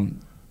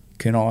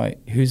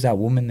 who's that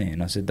woman there?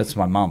 And I said, that's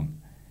my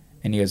mum.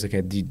 And he goes,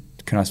 okay,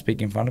 can I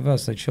speak in front of her? I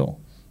said, sure.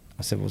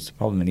 I said, what's the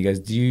problem? And he goes,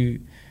 do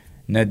you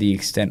know the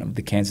extent of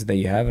the cancer that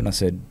you have? And I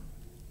said,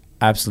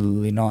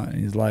 absolutely not.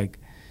 And he's like,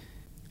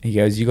 he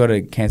goes, you got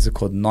a cancer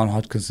called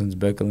non-Hodgkin's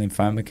Burkitt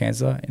lymphoma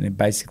cancer, and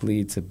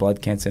it's a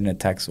blood cancer and it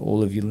attacks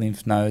all of your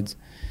lymph nodes.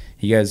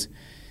 He goes,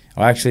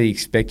 I actually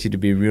expect you to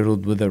be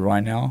riddled with it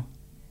right now.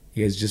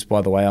 He goes, just by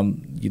the way,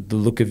 the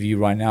look of you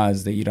right now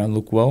is that you don't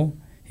look well.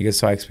 He goes,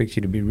 so I expect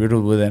you to be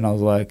riddled with it. And I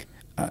was like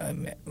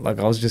I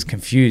was just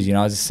confused,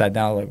 I just sat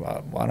down like,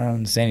 I don't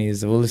understand. He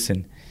goes, well,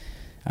 listen,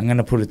 I'm going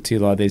to put it to you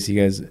like this. He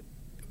goes,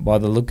 by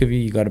the look of you,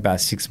 you got about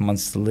 6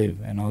 months to live.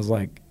 And I was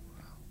like,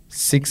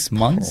 6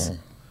 months?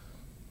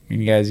 And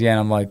he goes, yeah.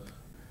 And I'm like,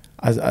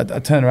 I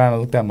turned around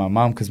and looked at my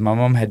mum, because my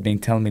mum had been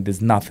telling me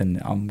there's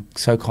nothing. I'm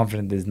so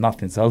confident there's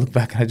nothing. So I looked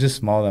back and I just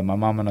smiled at my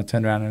mum, and I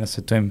turned around and I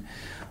said to him,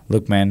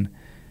 look, man,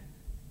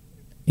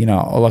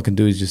 all I can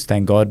do is just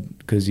thank God,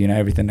 because,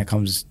 everything that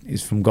comes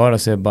is from God. I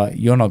said, but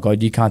you're not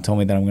God. You can't tell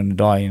me that I'm going to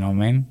die, you know what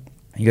I mean?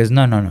 He goes,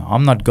 no,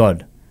 I'm not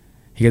God.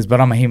 He goes,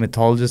 but I'm a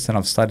hematologist and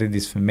I've studied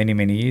this for many,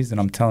 many years, and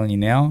I'm telling you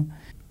now,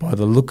 by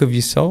the look of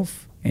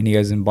yourself, and he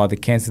goes, and by the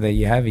cancer that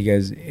you have, he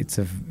goes, it's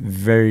a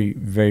very,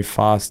 very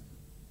fast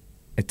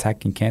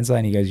attacking cancer,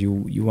 and he goes, you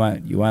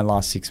won't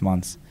last 6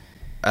 months.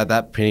 At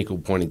that pinnacle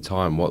point in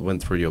time, what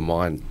went through your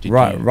mind?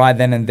 Right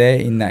then and there,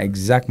 in that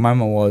exact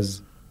moment,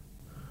 was,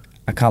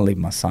 I can't leave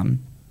my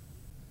son.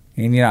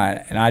 And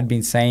and I'd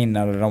been saying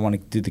that I don't want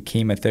to do the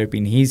chemotherapy,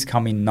 and he's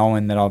coming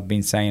knowing that I've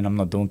been saying I'm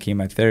not doing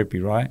chemotherapy,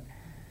 right?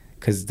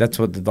 Because that's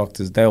what the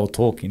doctors, they all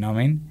talk, you know what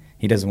I mean?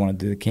 He doesn't want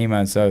to do the chemo.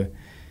 And so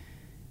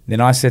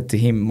then I said to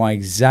him, my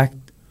exact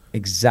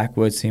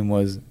words to him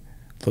was,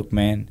 look,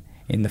 man,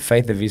 in the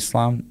faith of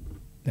Islam,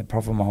 the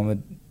Prophet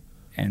Muhammad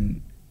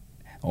and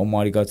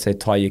Almighty God said,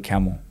 tie your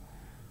camel.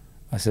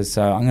 I said,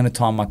 so I'm going to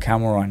tie my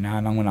camel right now,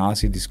 and I'm going to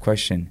ask you this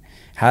question.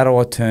 How do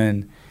I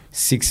turn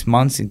 6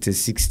 months into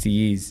 60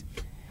 years?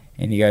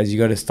 And he goes, you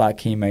got to start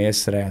chemo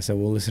yesterday. I said,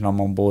 well, listen,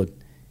 I'm on board.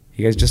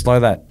 He goes, just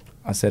like that.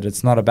 I said,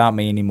 it's not about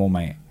me anymore,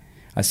 mate.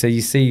 I said,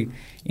 you see,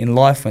 in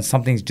life, when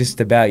something's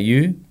just about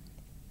you,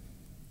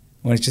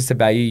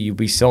 you'll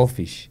be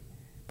selfish.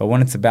 But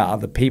when it's about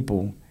other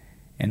people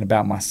and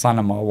about my son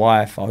and my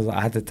wife,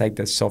 I had to take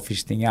that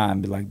selfish thing out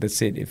and be like,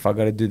 that's it. If I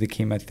got to do the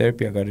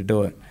chemotherapy, I got to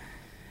do it.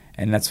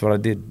 And that's what I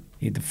did.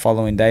 The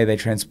following day, they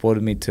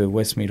transported me to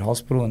Westmead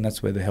Hospital, and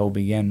that's where the hell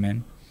began,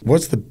 man.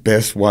 What's the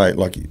best way?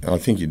 Like, I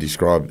think you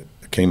described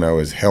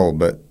chemo as hell,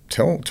 but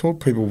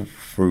talk people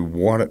through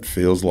what it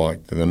feels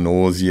like, the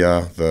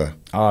nausea,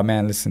 Oh,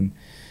 man, listen.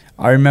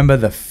 I remember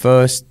the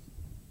first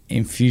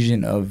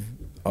infusion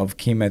of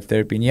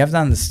chemotherapy, and you have to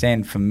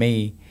understand, for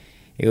me,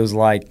 it was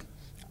like,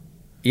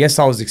 yes,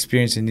 I was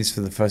experiencing this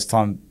for the first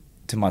time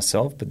to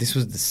myself, but this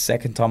was the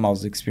second time I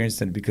was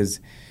experiencing it, because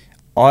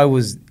I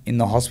was in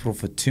the hospital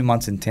for 2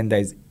 months and 10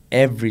 days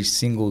every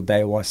single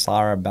day while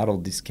Sarah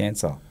battled this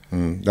cancer.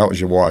 That was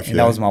your wife, and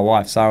that was my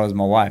wife. Sarah was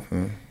my wife.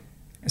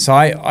 So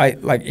I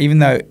like, even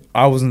though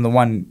I wasn't the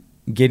one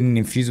getting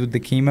infused with the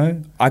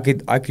chemo, I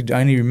could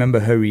only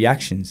remember her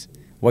reactions,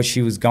 what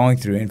she was going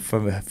through. And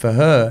for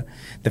her,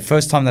 the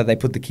first time that they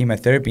put the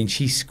chemotherapy in,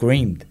 she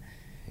screamed.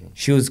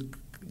 She was,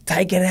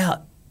 take it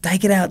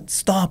out,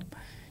 stop.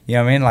 You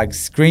know what I mean? Like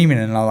screaming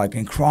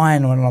and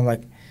crying, and I'm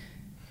like,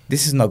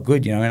 this is not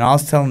good, you know. And I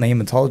was telling the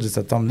hematologist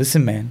at the time,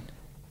 listen, man,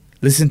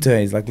 listen to her.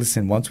 He's like,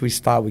 listen, once we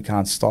start, we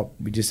can't stop.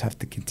 We just have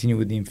to continue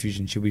with the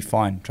infusion. She'll be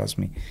fine, trust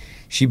me.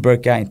 she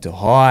broke out into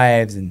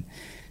hives and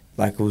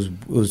like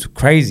it was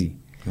crazy.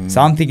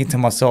 So I'm thinking to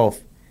myself,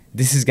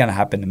 this is going to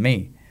happen to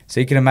me. So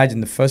you can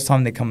imagine the first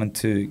time they come in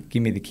to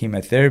give me the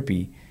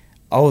chemotherapy,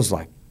 I was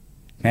like,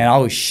 man, I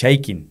was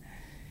shaking.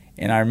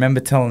 And I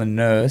remember telling the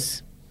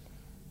nurse,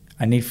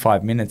 I need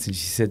 5 minutes. And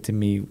she said to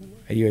me,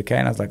 are you okay?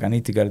 And I was like, I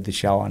need to go to the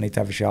shower. I need to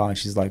have a shower. And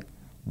she's like,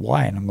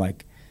 why? And I'm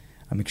like,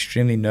 I'm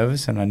extremely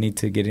nervous and I need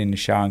to get in the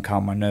shower and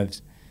calm my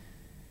nerves.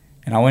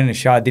 And I went in the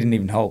shower, it didn't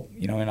even help.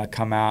 You know, and I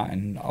come out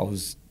and I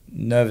was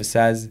nervous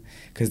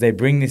because they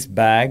bring this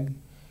bag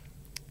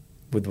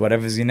with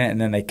whatever's in it and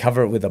then they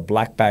cover it with a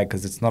black bag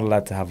because it's not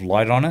allowed to have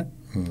light on it.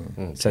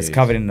 So it's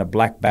covered in a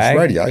black bag.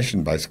 It's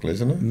radiation basically,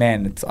 isn't it?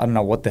 Man, I don't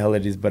know what the hell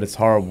it is, but it's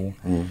horrible.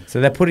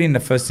 So they put it in the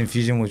first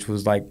infusion, which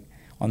was like,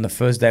 on the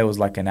first day it was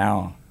like an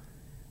hour.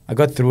 I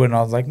got through it and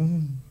I was like,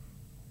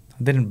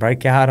 I didn't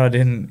break out, I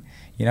didn't,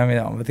 you know what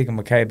I mean? I think I'm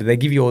okay. But they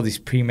give you all this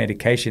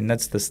pre-medication.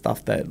 That's the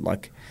stuff that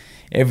like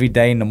every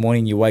day in the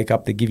morning you wake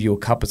up, they give you a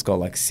cup. It's got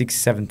like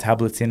 6-7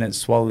 tablets in it.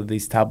 Swallow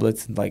these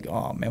tablets and like,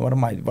 oh man, what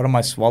am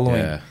I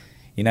swallowing? Yeah.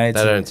 You know,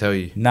 they don't tell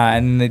you. Nah,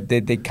 and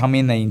they come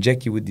in, they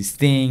inject you with this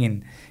thing,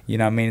 and you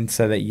know what I mean,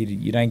 so that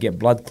you don't get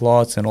blood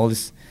clots and all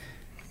this.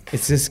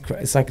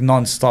 It's like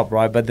non-stop,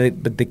 right? But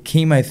the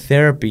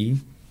chemotherapy,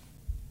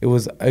 it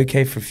was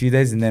okay for a few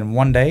days, and then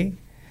one day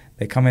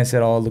they come in and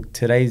said, oh look,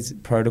 today's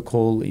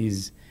protocol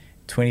is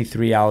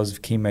 23 hours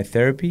of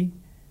chemotherapy,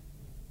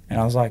 and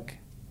I was like,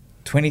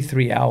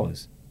 23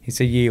 hours? He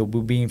said, yeah,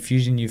 we'll be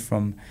infusing you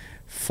from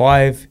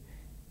 5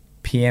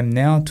 p.m.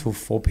 now till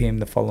 4 p.m.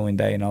 the following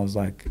day, and I was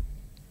like,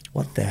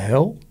 what the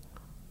hell?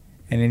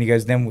 And then he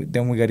goes, then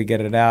we got to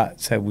get it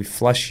out. So we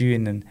flush you.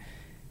 And then,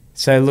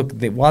 so look,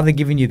 while they're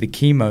giving you the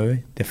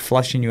chemo, they're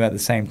flushing you at the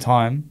same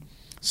time.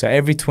 So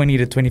every 20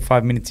 to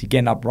 25 minutes, you're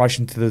getting up,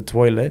 rushing to the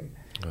toilet.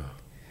 Oh.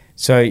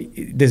 So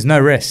there's no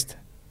rest.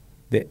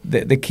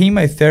 The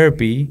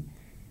chemotherapy,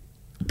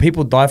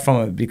 people die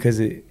from it because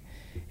it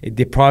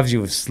deprives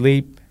you of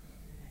sleep.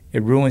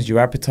 It ruins your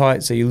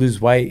appetite. So you lose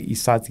weight. You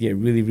start to get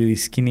really, really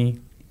skinny.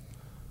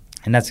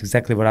 And that's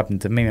exactly what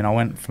happened to me. And I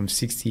went from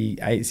 68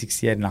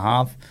 and a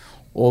half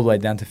all the way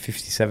down to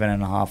 57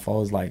 and a half. I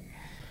was like...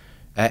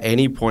 At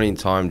any point in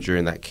time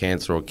during that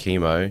cancer or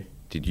chemo,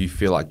 did you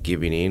feel like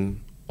giving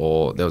in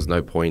or there was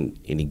no point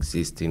in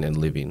existing and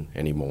living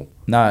anymore?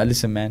 No,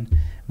 listen, man.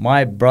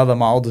 My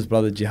oldest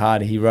brother,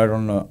 Jihad, he wrote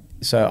on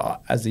So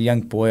as a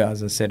young boy,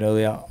 as I said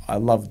earlier, I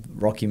loved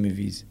Rocky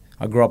movies.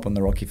 I grew up on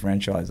the Rocky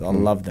franchise. I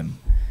loved them.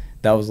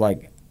 That was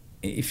like...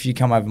 If you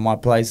come over my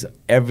place,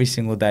 every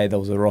single day there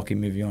was a Rocky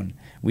movie on.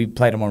 We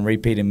played them on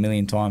repeat a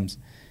million times.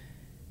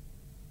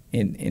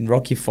 In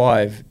Rocky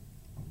 5,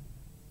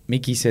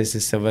 Mickey says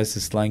to Sylvester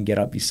Stallone, get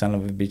up, you son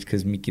of a bitch,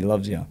 because Mickey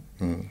loves you.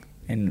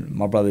 And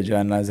my brother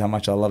Joe knows how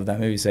much I love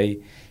that movie. So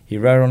he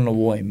wrote on the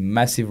wall in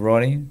massive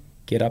writing,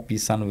 get up, you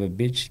son of a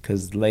bitch,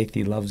 because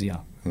Lathy loves you.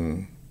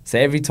 So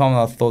every time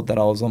I thought that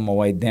I was on my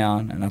way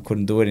down and I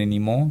couldn't do it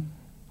anymore,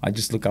 I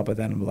just look up at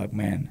that and be like,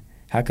 man,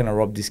 how can I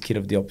rob this kid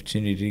of the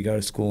opportunity to go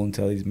to school and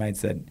tell his mates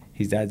that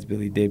his dad's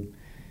Billy Dib?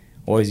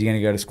 Or is he going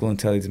to go to school and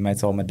tell his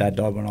mates, oh, my dad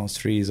died when I was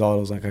 3 years old? I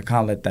was like, I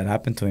can't let that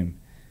happen to him.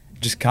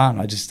 Just can't.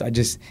 I just,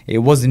 it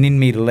wasn't in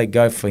me to let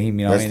go for him.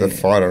 You know, that's the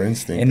fighter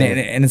instinct.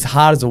 And as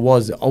hard as it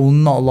was, I will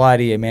not lie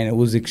to you, man, it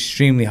was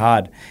extremely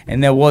hard.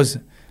 And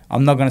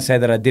I'm not going to say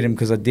that I didn't,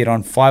 because I did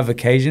on 5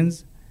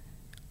 occasions.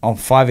 On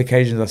 5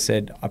 occasions,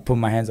 I put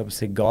my hands up and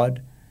said,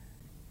 God,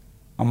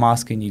 I'm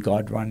asking you,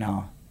 God, right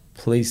now,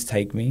 please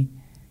take me,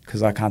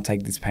 because I can't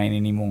take this pain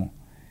anymore.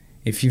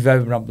 If you've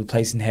opened up the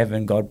place in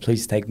heaven, God,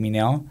 please take me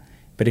now.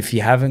 But if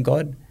you haven't,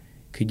 God,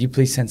 could you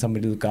please send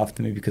somebody to look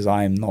after me, because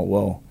I am not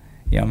well.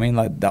 You know what I mean?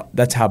 Like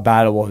that's how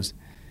bad it was.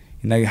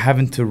 You know,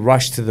 having to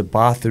rush to the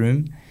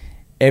bathroom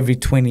every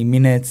 20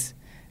 minutes,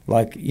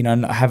 like, you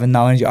know, having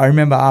no energy. I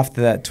remember after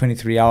that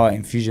 23-hour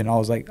infusion,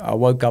 I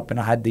woke up and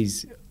I had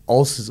these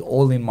ulcers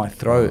all in my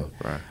throat.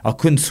 Oh, right. I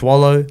couldn't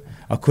swallow.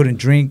 I couldn't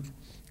drink.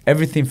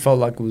 Everything felt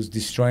like it was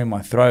destroying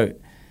my throat.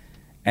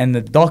 And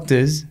the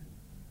doctors,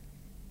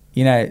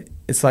 you know,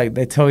 it's like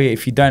they tell you,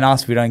 if you don't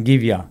ask, we don't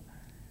give you.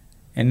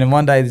 And then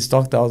one day this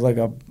doctor,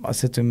 I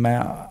said to him,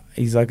 man,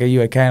 he's like, are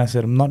you okay? And I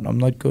said, I'm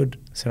not good.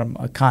 I said,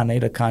 I can't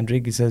eat, I can't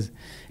drink. He says,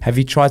 have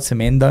you tried some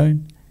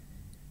endone?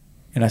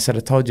 And I said,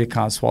 I told you I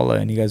can't swallow.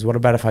 And he goes, what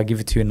about if I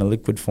give it to you in a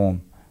liquid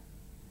form?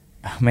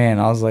 Man,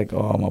 I was like,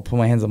 I put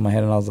my hands on my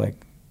head and I was like,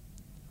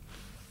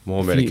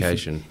 more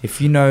medication.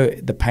 If you know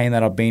the pain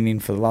that I've been in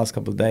for the last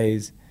couple of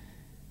days,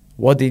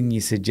 why didn't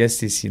you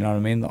suggest this? You know what I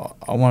mean?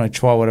 I want to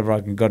try whatever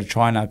I can go to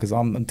try now, because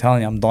I'm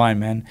telling you, I'm dying,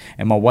 man.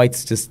 And my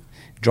weight's just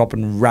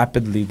dropping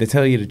rapidly. They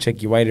tell you to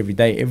check your weight every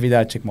day. Every day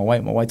I check my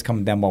weight. My weight's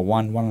coming down by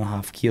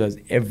 1.5 kilos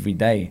every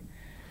day.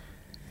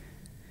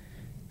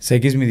 So he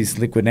gives me this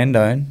liquid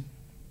endone,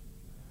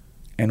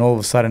 and all of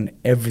a sudden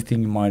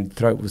everything in my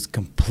throat was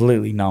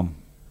completely numb.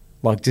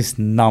 Like just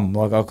numb.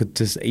 Like I could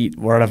just eat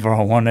whatever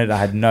I wanted. I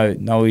had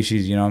no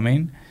issues, you know what I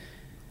mean?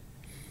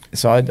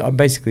 So I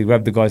basically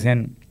grabbed the guy's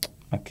hand.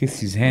 I kissed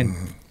his hand.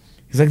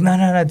 He's like, no,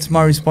 it's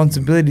my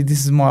responsibility.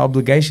 This is my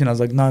obligation. I was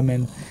like, no,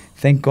 man,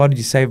 thank God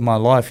you saved my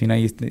life. You know,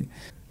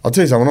 I'll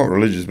tell you something, I'm not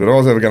religious, but if I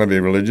was ever going to be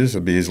religious,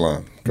 it'd be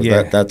Islam.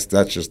 Because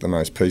that's just the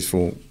most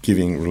peaceful,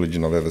 giving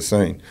religion I've ever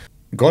seen.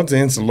 God's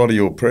answered a lot of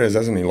your prayers,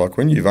 hasn't he? Like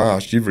when you've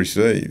asked, you've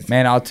received.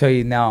 Man, I'll tell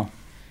you now,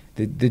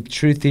 the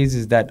truth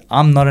is that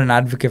I'm not an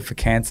advocate for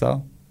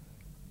cancer.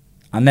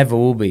 I never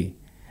will be.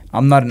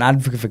 I'm not an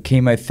advocate for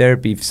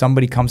chemotherapy. If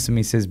somebody comes to me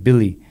and says,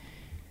 Billy,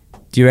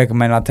 do you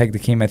recommend I take the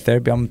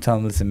chemotherapy? I'm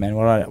telling them, listen, man,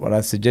 what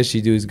I suggest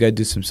you do is go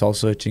do some soul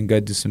searching, go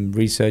do some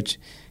research,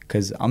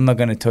 because I'm not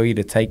going to tell you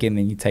to take it and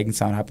then you're taking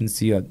something happens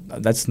to you.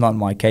 That's not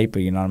my caper,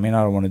 you know what I mean?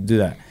 I don't want to do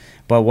that.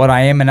 But what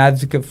I am an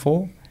advocate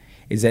for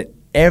is that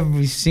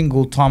every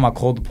single time I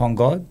called upon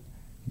God,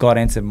 God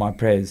answered my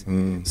prayers.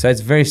 So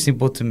it's very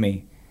simple to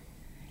me.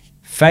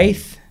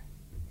 Faith,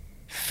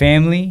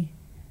 family,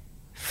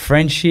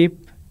 friendship,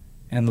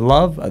 and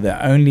love are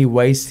the only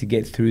ways to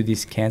get through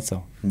this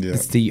cancer. Yeah.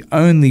 It's the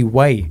only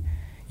way.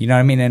 You know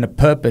what I mean? And a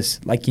purpose.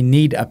 Like, you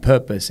need a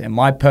purpose. And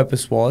my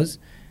purpose was,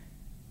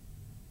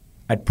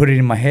 I'd put it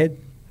in my head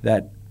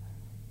that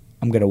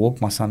I'm going to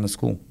walk my son to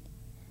school.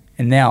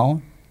 And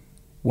now,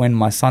 when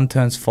my son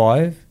turns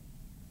 5,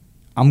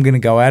 I'm going to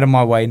go out of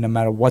my way, no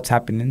matter what's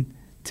happening,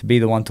 to be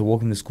the one to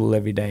walk him to school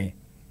every day.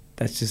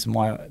 That's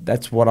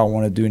what I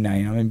want to do now,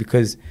 you know what I mean?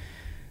 Because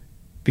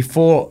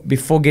before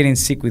getting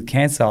sick with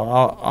cancer,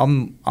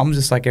 I'm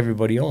just like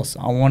everybody else.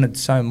 I wanted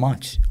so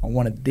much. I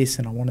wanted this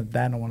and I wanted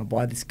that and I want to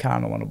buy this car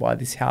and I want to buy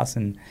this house,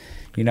 and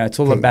you know, it's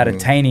all about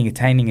attaining.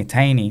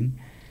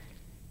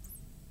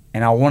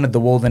 And I wanted the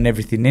world and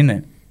everything in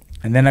it.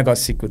 And then I got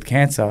sick with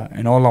cancer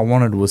and all I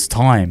wanted was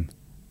time.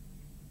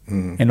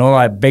 And all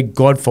I begged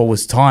God for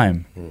was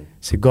time. I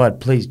said,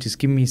 God, please just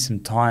give me some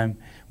time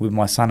with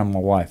my son and my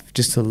wife.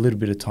 Just a little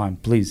bit of time,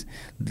 please.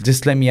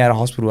 Just let me out of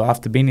hospital.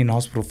 After being in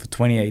hospital for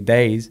 28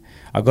 days,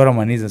 I got on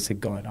my knees and said,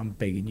 God, I'm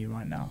begging you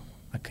right now.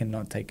 I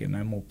cannot take it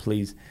no more,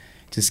 please.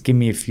 Just give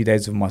me a few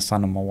days with my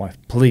son and my wife,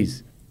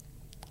 please.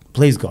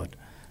 Please, God.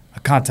 I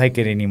can't take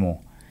it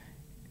anymore.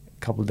 A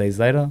couple of days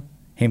later,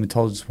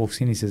 hematologist walks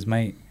in. He says,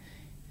 mate,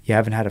 you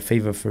haven't had a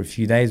fever for a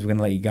few days. We're going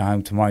to let you go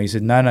home tomorrow. He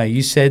said, no,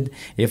 you said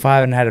if I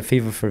haven't had a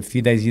fever for a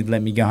few days, you'd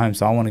let me go home.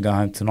 So I want to go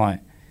home tonight.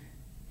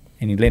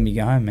 And he let me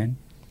go home, man.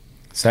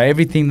 So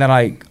everything that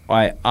I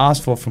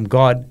asked for from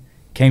God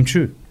came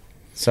true.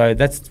 So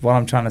that's what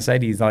I'm trying to say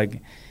to you. Is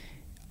like,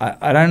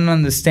 I don't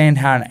understand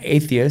how an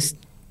atheist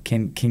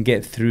can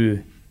get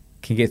through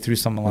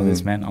something like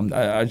this, man.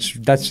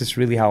 That's just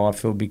really how I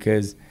feel,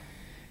 because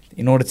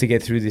in order to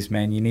get through this,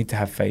 man, you need to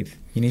have faith.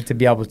 You need to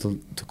be able to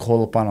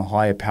call upon a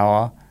higher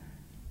power.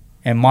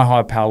 And my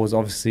higher power was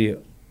obviously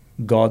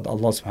God,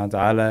 Allah subhanahu wa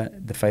ta'ala,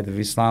 the faith of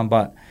Islam.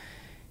 But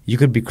you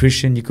could be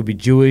Christian, you could be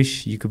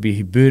Jewish, you could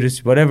be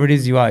Buddhist, whatever it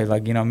is you are.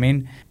 Like, you know what I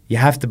mean? You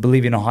have to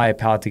believe in a higher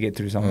power to get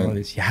through something like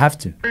this. You have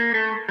to.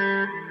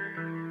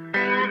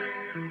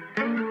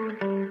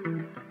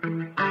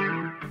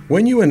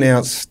 When you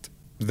announced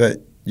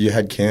that you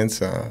had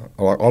cancer,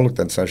 I looked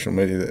at social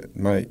media,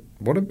 mate,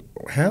 what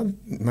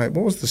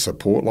was the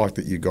support like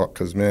that you got?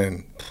 Because,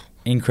 man...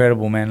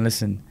 Incredible, man.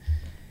 Listen,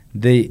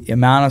 the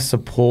amount of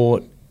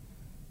support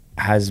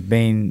has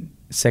been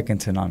second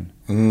to none.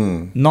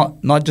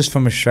 Not just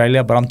from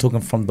Australia, but I'm talking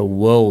from the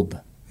world.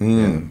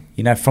 You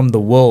know, from the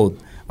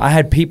world. I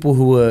had people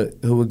who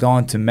were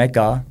going to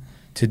Mecca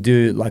to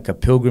do like a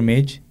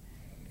pilgrimage,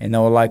 and they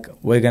were like,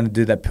 we're going to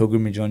do that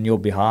pilgrimage on your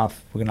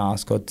behalf. We're going to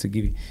ask God to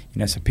give you, you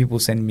know, so people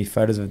sending me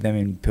photos of them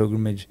in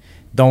pilgrimage.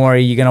 Don't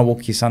worry, you're going to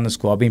walk your son to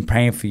school. I've been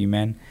praying for you,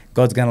 man.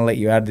 God's going to let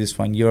you out of this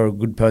one. You're a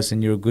good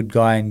person. You're a good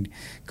guy, and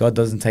God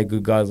doesn't take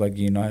good guys like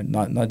you, know,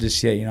 not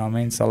just yet, you know what I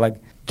mean? So like...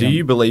 Do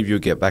you believe you'll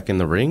get back in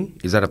the ring?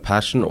 Is that a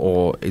passion,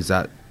 or is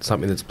that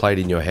something that's played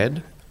in your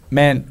head?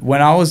 Man,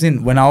 when I was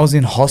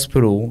in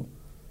hospital,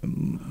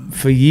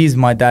 for years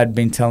my dad had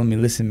been telling me,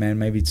 listen, man,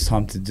 maybe it's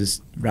time to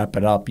just wrap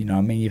it up. You know what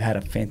I mean? You've had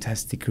a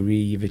fantastic career.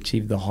 You've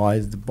achieved the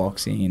highs of the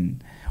boxing,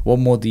 and what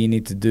more do you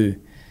need to do?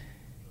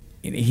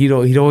 He'd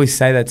always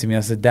say that to me.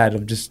 I said, Dad,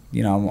 I'm just,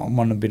 you know, I'm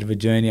on a bit of a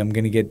journey. I'm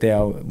going to get there.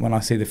 When I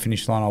see the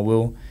finish line, I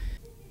will.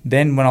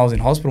 Then when I was in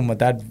hospital, my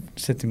dad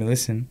said to me,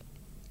 listen,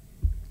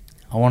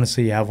 I want to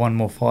see you have one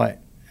more fight.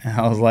 And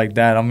I was like,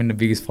 Dad, I'm in the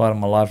biggest fight of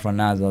my life right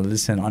now. So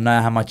listen, I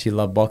know how much you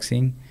love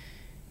boxing,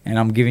 and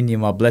I'm giving you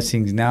my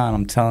blessings now, and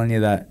I'm telling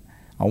you that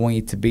I want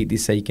you to beat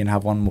this so you can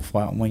have one more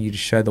fight. I want you to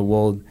show the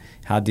world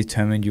how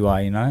determined you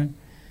are, you know?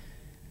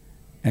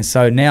 And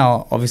so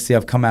now, obviously,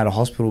 I've come out of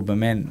hospital, but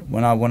man,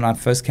 when I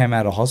first came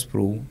out of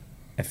hospital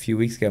a few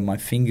weeks ago, my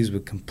fingers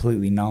were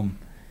completely numb.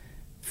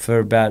 For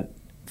about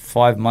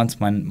 5 months,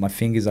 my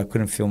fingers, I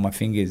couldn't feel my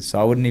fingers, so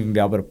I wouldn't even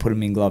be able to put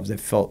them in gloves. They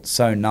felt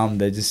so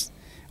numb. It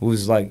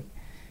was like,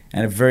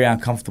 and a very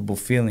uncomfortable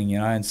feeling, you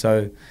know. And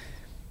so,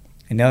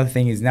 and the other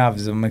thing is now,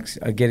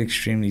 I get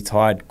extremely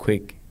tired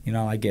quick. You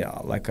know, I've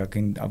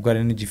got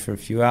energy for a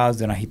few hours,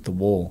 then I hit the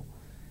wall,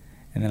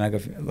 and then I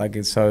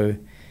go so.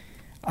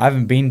 I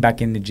haven't been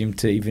back in the gym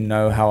to even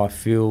know how I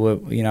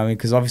feel, you know,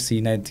 because obviously,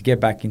 you know, to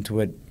get back into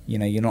it, you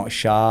know, you're not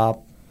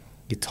sharp,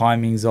 your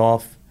timing's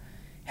off.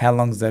 How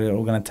long is that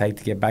all going to take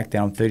to get back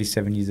there? I'm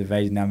 37 years of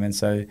age now, man.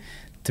 So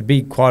to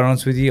be quite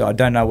honest with you, I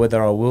don't know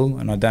whether I will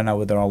and I don't know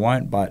whether I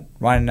won't, but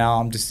right now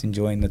I'm just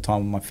enjoying the time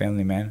with my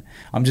family, man.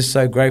 I'm just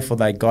so grateful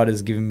that God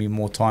has given me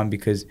more time,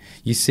 because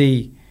you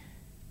see,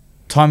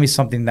 time is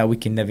something that we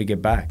can never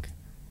get back.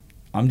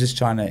 I'm just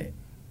trying to,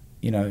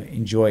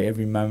 enjoy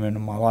every moment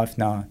of my life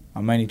now.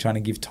 I'm only trying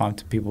to give time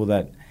to people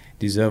that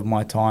deserve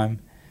my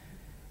time.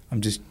 I'm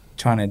just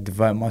trying to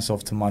devote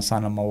myself to my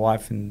son and my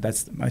wife, and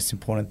that's the most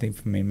important thing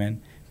for me,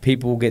 man.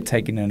 People get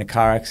taken in a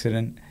car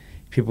accident.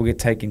 People get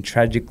taken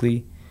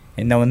tragically,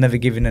 and they were never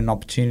given an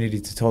opportunity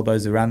to tell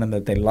those around them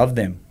that they love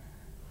them.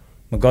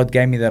 But God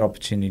gave me that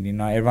opportunity.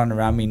 Everyone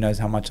around me knows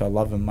how much I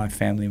love them, my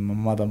family, my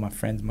mother, my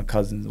friends, my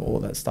cousins, all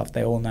that stuff.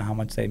 They all know how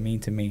much they mean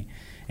to me.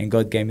 And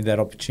God gave me that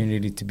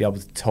opportunity to be able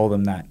to tell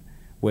them that.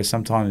 Where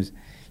sometimes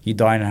you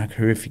die in a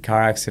horrific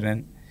car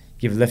accident,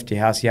 you've left your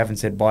house, you haven't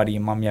said bye to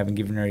your mum, you haven't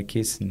given her a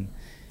kiss, and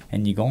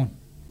you're gone.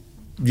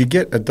 You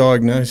get a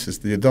diagnosis.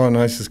 The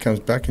diagnosis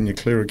comes back and you're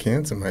clear of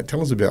cancer, mate.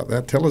 Tell us about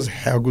that. Tell us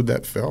how good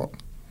that felt.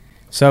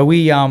 So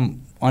we on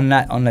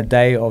the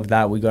day of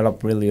that, we got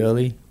up really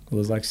early. It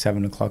was like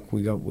 7 o'clock.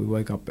 We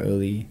woke up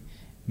early,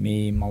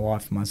 me, my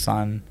wife, my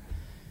son,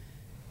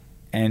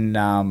 and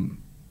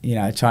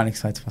trying to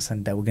explain to my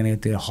son, Dad, we're gonna go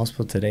to the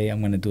hospital today.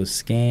 I'm gonna do a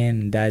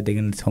scan. Dad, they're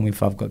gonna tell me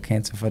if I've got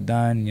cancer, if I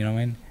don't. You know what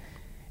I mean?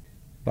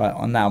 But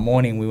on that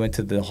morning, we went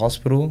to the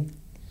hospital.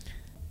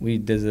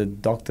 There's a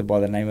doctor by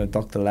the name of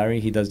Dr. Larry.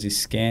 He does this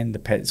scan.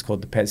 It's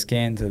called the PET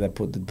scan. So they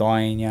put the dye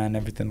in you and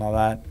everything like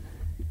that.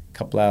 A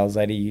couple of hours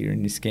later, you're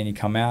in the scan, you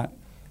come out.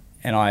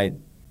 And I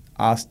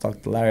asked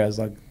Dr. Larry, I was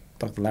like,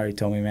 Dr. Larry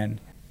told me, man.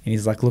 And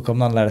he's like, look, I'm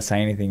not allowed to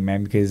say anything,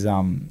 man, because,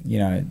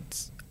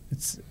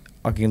 it's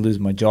I can lose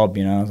my job,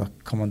 I was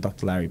like, come on,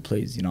 Dr. Larry,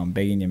 please, I'm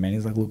begging you, man.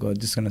 He's like, look, I'm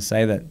just going to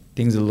say that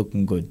things are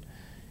looking good.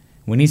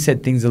 When he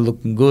said things are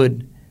looking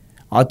good,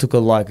 I took it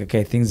like,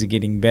 okay, things are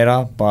getting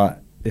better,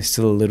 but there's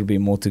still a little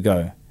bit more to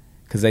go.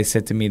 Because they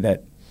said to me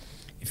that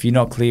if you're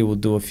not clear, we'll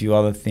do a few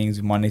other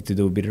things. We might need to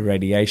do a bit of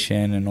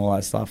radiation and all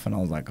that stuff. And I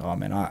was like, oh,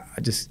 man, I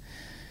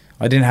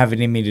didn't have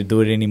it in me to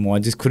do it anymore. I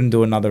just couldn't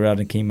do another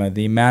round of chemo.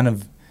 The amount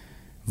of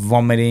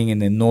vomiting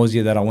and the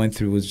nausea that I went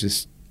through was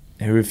just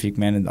horrific,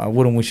 man. And I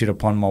wouldn't wish it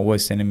upon my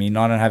worst enemy. And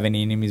I don't have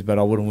any enemies, but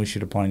I wouldn't wish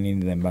it upon any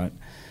of them. But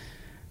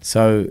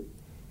so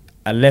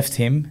I left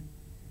him,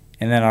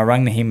 and then I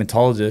rang the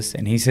hematologist,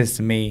 and he says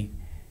to me,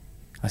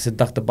 I said,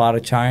 Dr.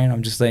 Bhattacharyan,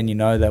 I'm just letting you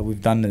know that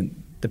we've done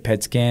the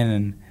PET scan,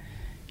 and,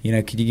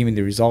 could you give me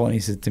the result? And he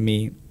said to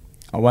me,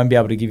 I won't be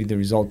able to give you the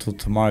result till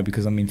tomorrow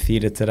because I'm in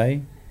theatre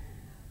today.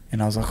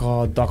 And I was like,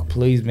 oh, Doc,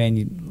 please,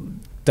 man,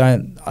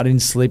 I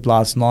didn't sleep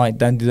last night.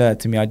 Don't do that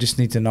to me. I just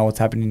need to know what's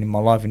happening in my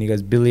life. And he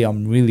goes, Billy,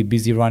 I'm really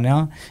busy right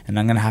now, and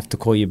I'm going to have to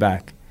call you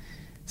back.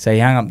 So he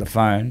hung up the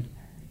phone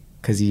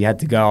because he had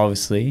to go,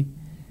 obviously.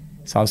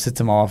 So I said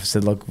to my wife, I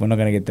said, look, we're not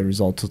going to get the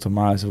result till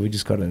tomorrow, so we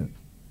just got to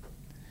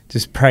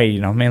just pray,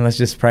 let's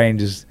just pray and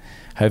just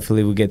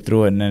hopefully we'll get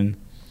through it. And then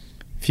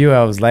a few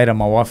hours later,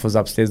 my wife was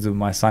upstairs with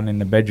my son in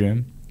the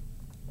bedroom,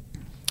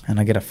 and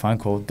I get a phone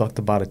call,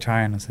 Dr.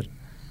 Bhattacharyan. I said,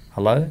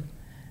 hello?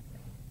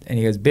 And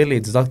he goes, Billy,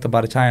 it's Dr.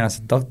 Bhattacharyan. I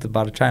said, Dr.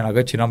 Bhattacharyan, I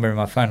got your number in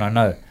my phone, I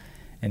know.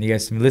 And he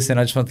goes to me, listen,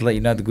 I just want to let you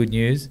know the good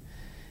news.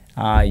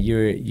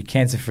 You're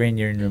cancer-free and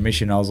you're in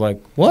remission. I was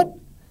like, what?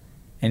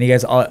 And he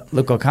goes, oh,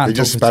 look, I can't talk. He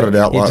just spat it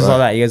out like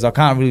that. He goes, I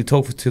can't really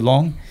talk for too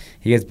long.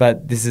 He goes,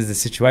 but this is the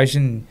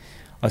situation.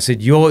 I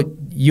said,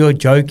 you're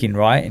joking,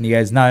 right? And he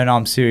goes, no,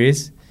 I'm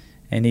serious.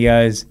 And he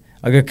goes,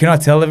 I go, can I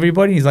tell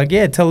everybody? He's like,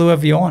 yeah, tell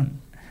whoever you want.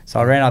 So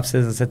I ran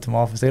upstairs and said to my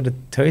office, I got to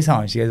tell you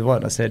something. She goes,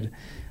 what? I said,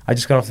 I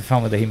just got off the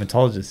phone with the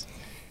hematologist.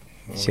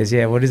 She goes,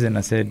 yeah, what is it? And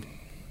I said,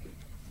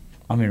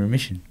 I'm in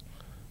remission.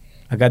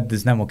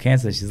 There's no more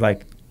cancer. She's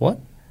like, what?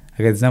 I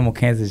go, there's no more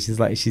cancer. She's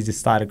like, she just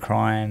started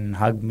crying and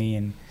hugged me,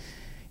 and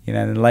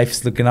and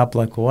Leif's looking up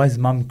like, why is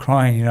mum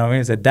crying? You know what I mean?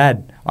 I said,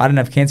 Dad, I don't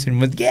have cancer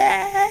anymore.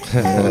 Yeah,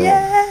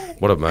 yeah.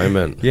 What a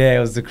moment. Yeah, it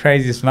was the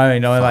craziest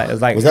moment.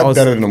 Was that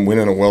better than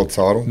winning a world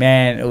title?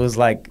 Man, it was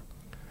like,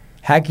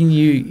 how can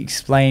you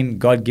explain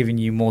God giving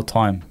you more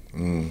time?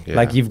 Yeah.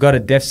 Like, you've got a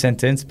death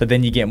sentence, but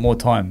then you get more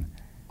time.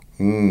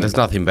 There's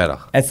nothing better.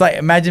 It's like,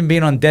 imagine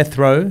being on death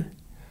row,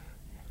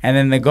 and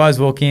then the guys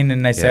walk in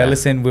and they say,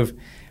 listen, we've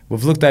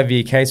looked over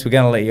your case, we're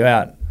going to let you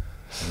out.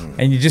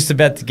 And you're just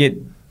about to get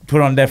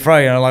put on death row.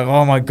 You're like,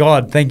 oh my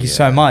God, thank you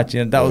so much.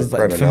 That was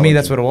like, for me,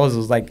 that's what it was. It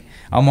was like,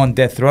 I'm on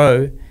death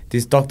row.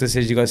 This doctor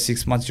says you got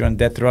 6 months, you're on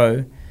death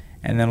row.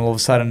 And then all of a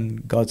sudden,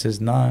 God says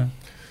no.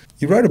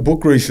 You wrote a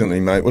book recently,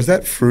 mate. Was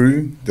that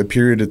through the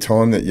period of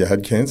time that you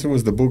had cancer?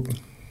 Was the book?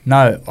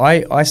 No,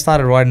 I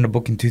started writing a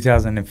book in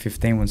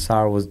 2015 when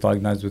Sarah was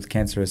diagnosed with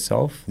cancer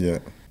herself. Yeah.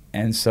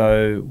 And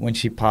so when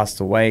she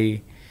passed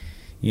away,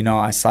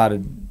 I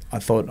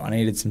thought I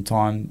needed some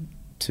time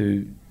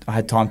I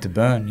had time to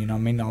burn, you know what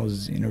I mean? I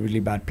was in a really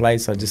bad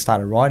place. I just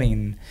started writing.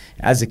 And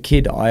as a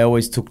kid, I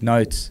always took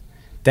notes.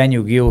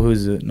 Daniel Gill,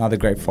 who's another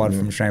great fighter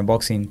from Australian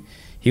boxing,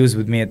 he was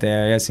with me at the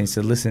AIS, and he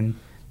said, listen,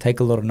 take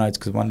a lot of notes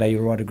because one day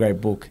you'll write a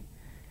great book.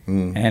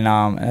 And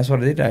that's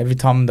what I did. Every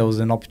time there was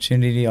an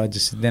opportunity, I'd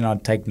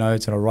take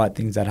notes and I'd write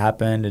things that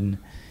happened. And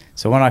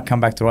so when I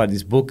come back to write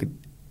this book,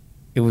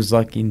 it was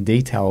like in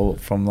detail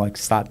from like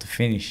start to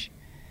finish.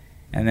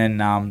 And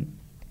then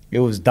it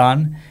was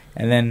done,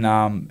 and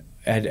then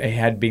it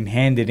had been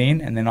handed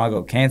in, and then I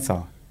got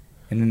cancer.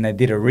 And then they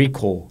did a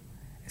recall.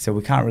 So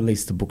we can't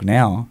release the book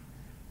now.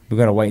 We've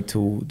got to wait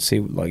till see,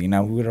 like, you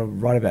know, we've got to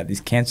write about this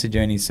cancer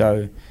journey.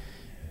 So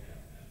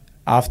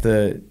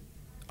after,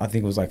 I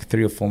think it was like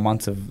 3 or 4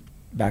 months of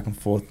back and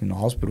forth in the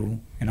hospital,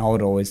 and I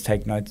would always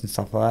take notes and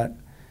stuff like that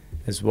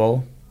as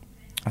well.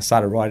 I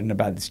started writing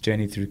about this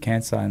journey through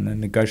cancer, and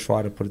then the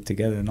ghostwriter put it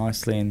together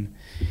nicely. And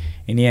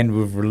in the end,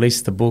 we've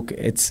released the book.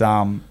 It's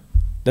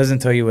doesn't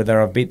tell you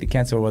whether I've beat the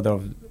cancer or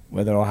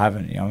whether I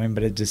haven't. You know what I mean?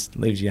 But it just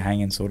leaves you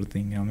hanging, sort of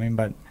thing. You know what I mean?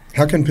 But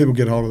how can people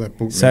get hold of that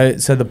book?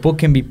 So the book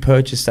can be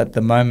purchased at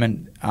the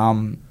moment.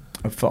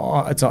 It's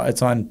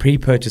on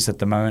pre-purchase at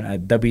the moment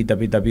at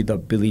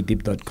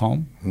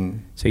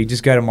www.billydib.com. So you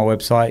just go to my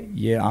website.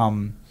 You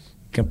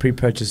can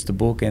pre-purchase the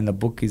book, and the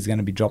book is going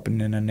to be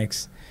dropping in the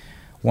next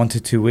 1 to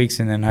 2 weeks,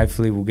 and then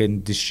hopefully we'll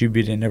get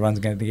distributed and everyone's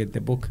going to get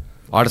their book.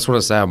 I just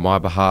want to say on my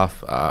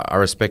behalf, I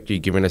respect you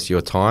giving us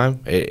your time.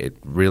 It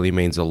really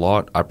means a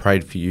lot. I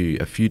prayed for you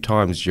a few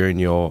times when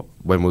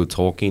we were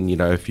talking, you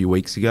know, a few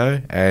weeks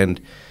ago, and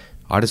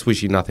I just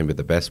wish you nothing but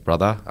the best,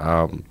 brother.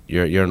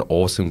 You're an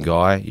awesome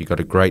guy. You got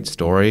a great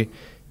story,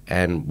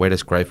 and we're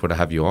just grateful to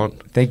have you on.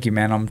 Thank you,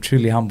 man. I'm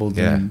truly humbled.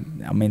 Yeah.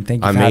 And, I mean,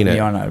 thank you for having me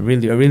on. It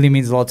really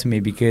means a lot to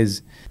me,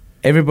 because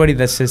everybody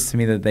that says to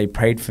me that they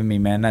prayed for me,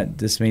 man, that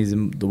just means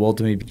the world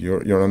to me.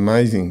 You're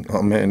amazing.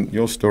 Oh, man,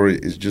 your story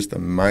is just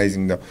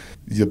amazing.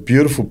 You're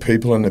beautiful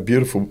people, and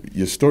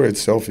your story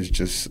itself is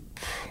just,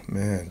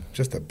 man,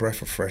 just a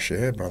breath of fresh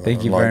air, brother.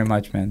 Thank you very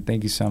much, man.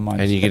 Thank you so much.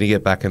 And you're going to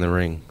get back in the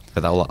ring for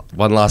that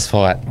one last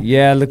fight.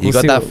 Yeah, look, you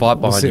got that fight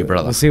behind you,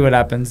 brother. We'll see what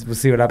happens.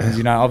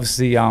 You know,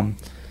 obviously,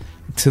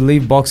 to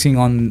leave boxing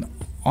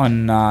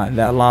on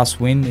that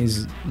last win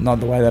is not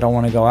the way that I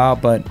want to go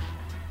out, but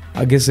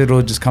I guess it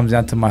all just comes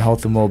down to my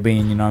health and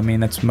well-being, you know what I mean?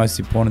 That's the most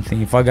important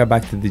thing. If I go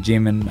back to the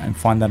gym and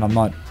find that I'm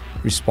not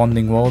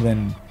responding well,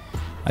 then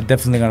I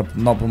definitely got to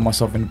not put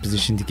myself in a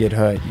position to get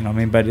hurt, you know what I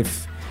mean? But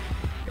if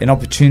an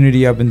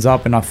opportunity opens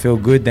up and I feel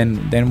good,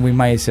 then we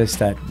may assess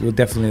that. We'll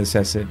definitely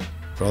assess it.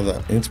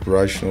 Brother,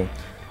 inspirational.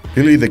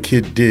 Billy the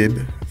Kid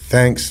Dib,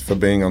 thanks for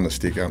being on the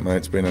Stick Up, mate.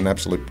 It's been an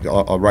absolute...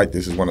 I rate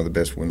this as one of the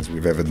best wins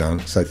we've ever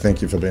done. So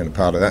thank you for being a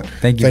part of that.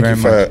 Thank you very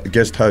much. Thank you for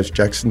guest host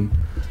Jackson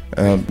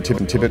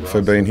Tippett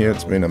for being here.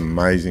 It's been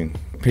amazing.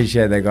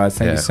 Appreciate that, guys.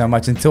 Thank you so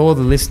much. And to all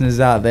the listeners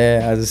out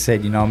there, as I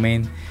said, you know what I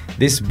mean?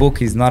 This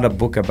book is not a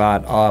book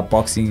about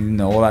boxing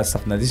and all that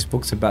stuff. No,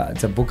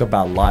 it's a book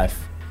about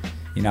life.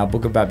 You know, a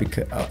book about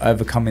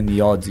overcoming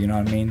the odds, you know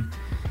what I mean?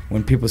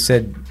 When people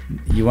said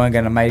you weren't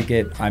going to make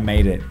it, I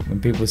made it.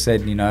 When people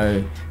said, you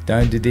know,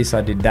 don't do this,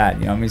 I did that.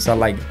 You know what I mean? So,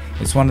 like,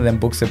 it's one of them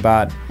books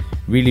about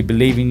really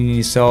believing in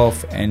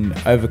yourself and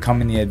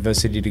overcoming the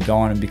adversity to go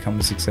on and become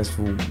a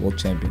successful world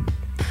champion.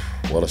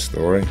 What a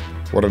story.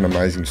 What an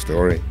amazing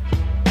story.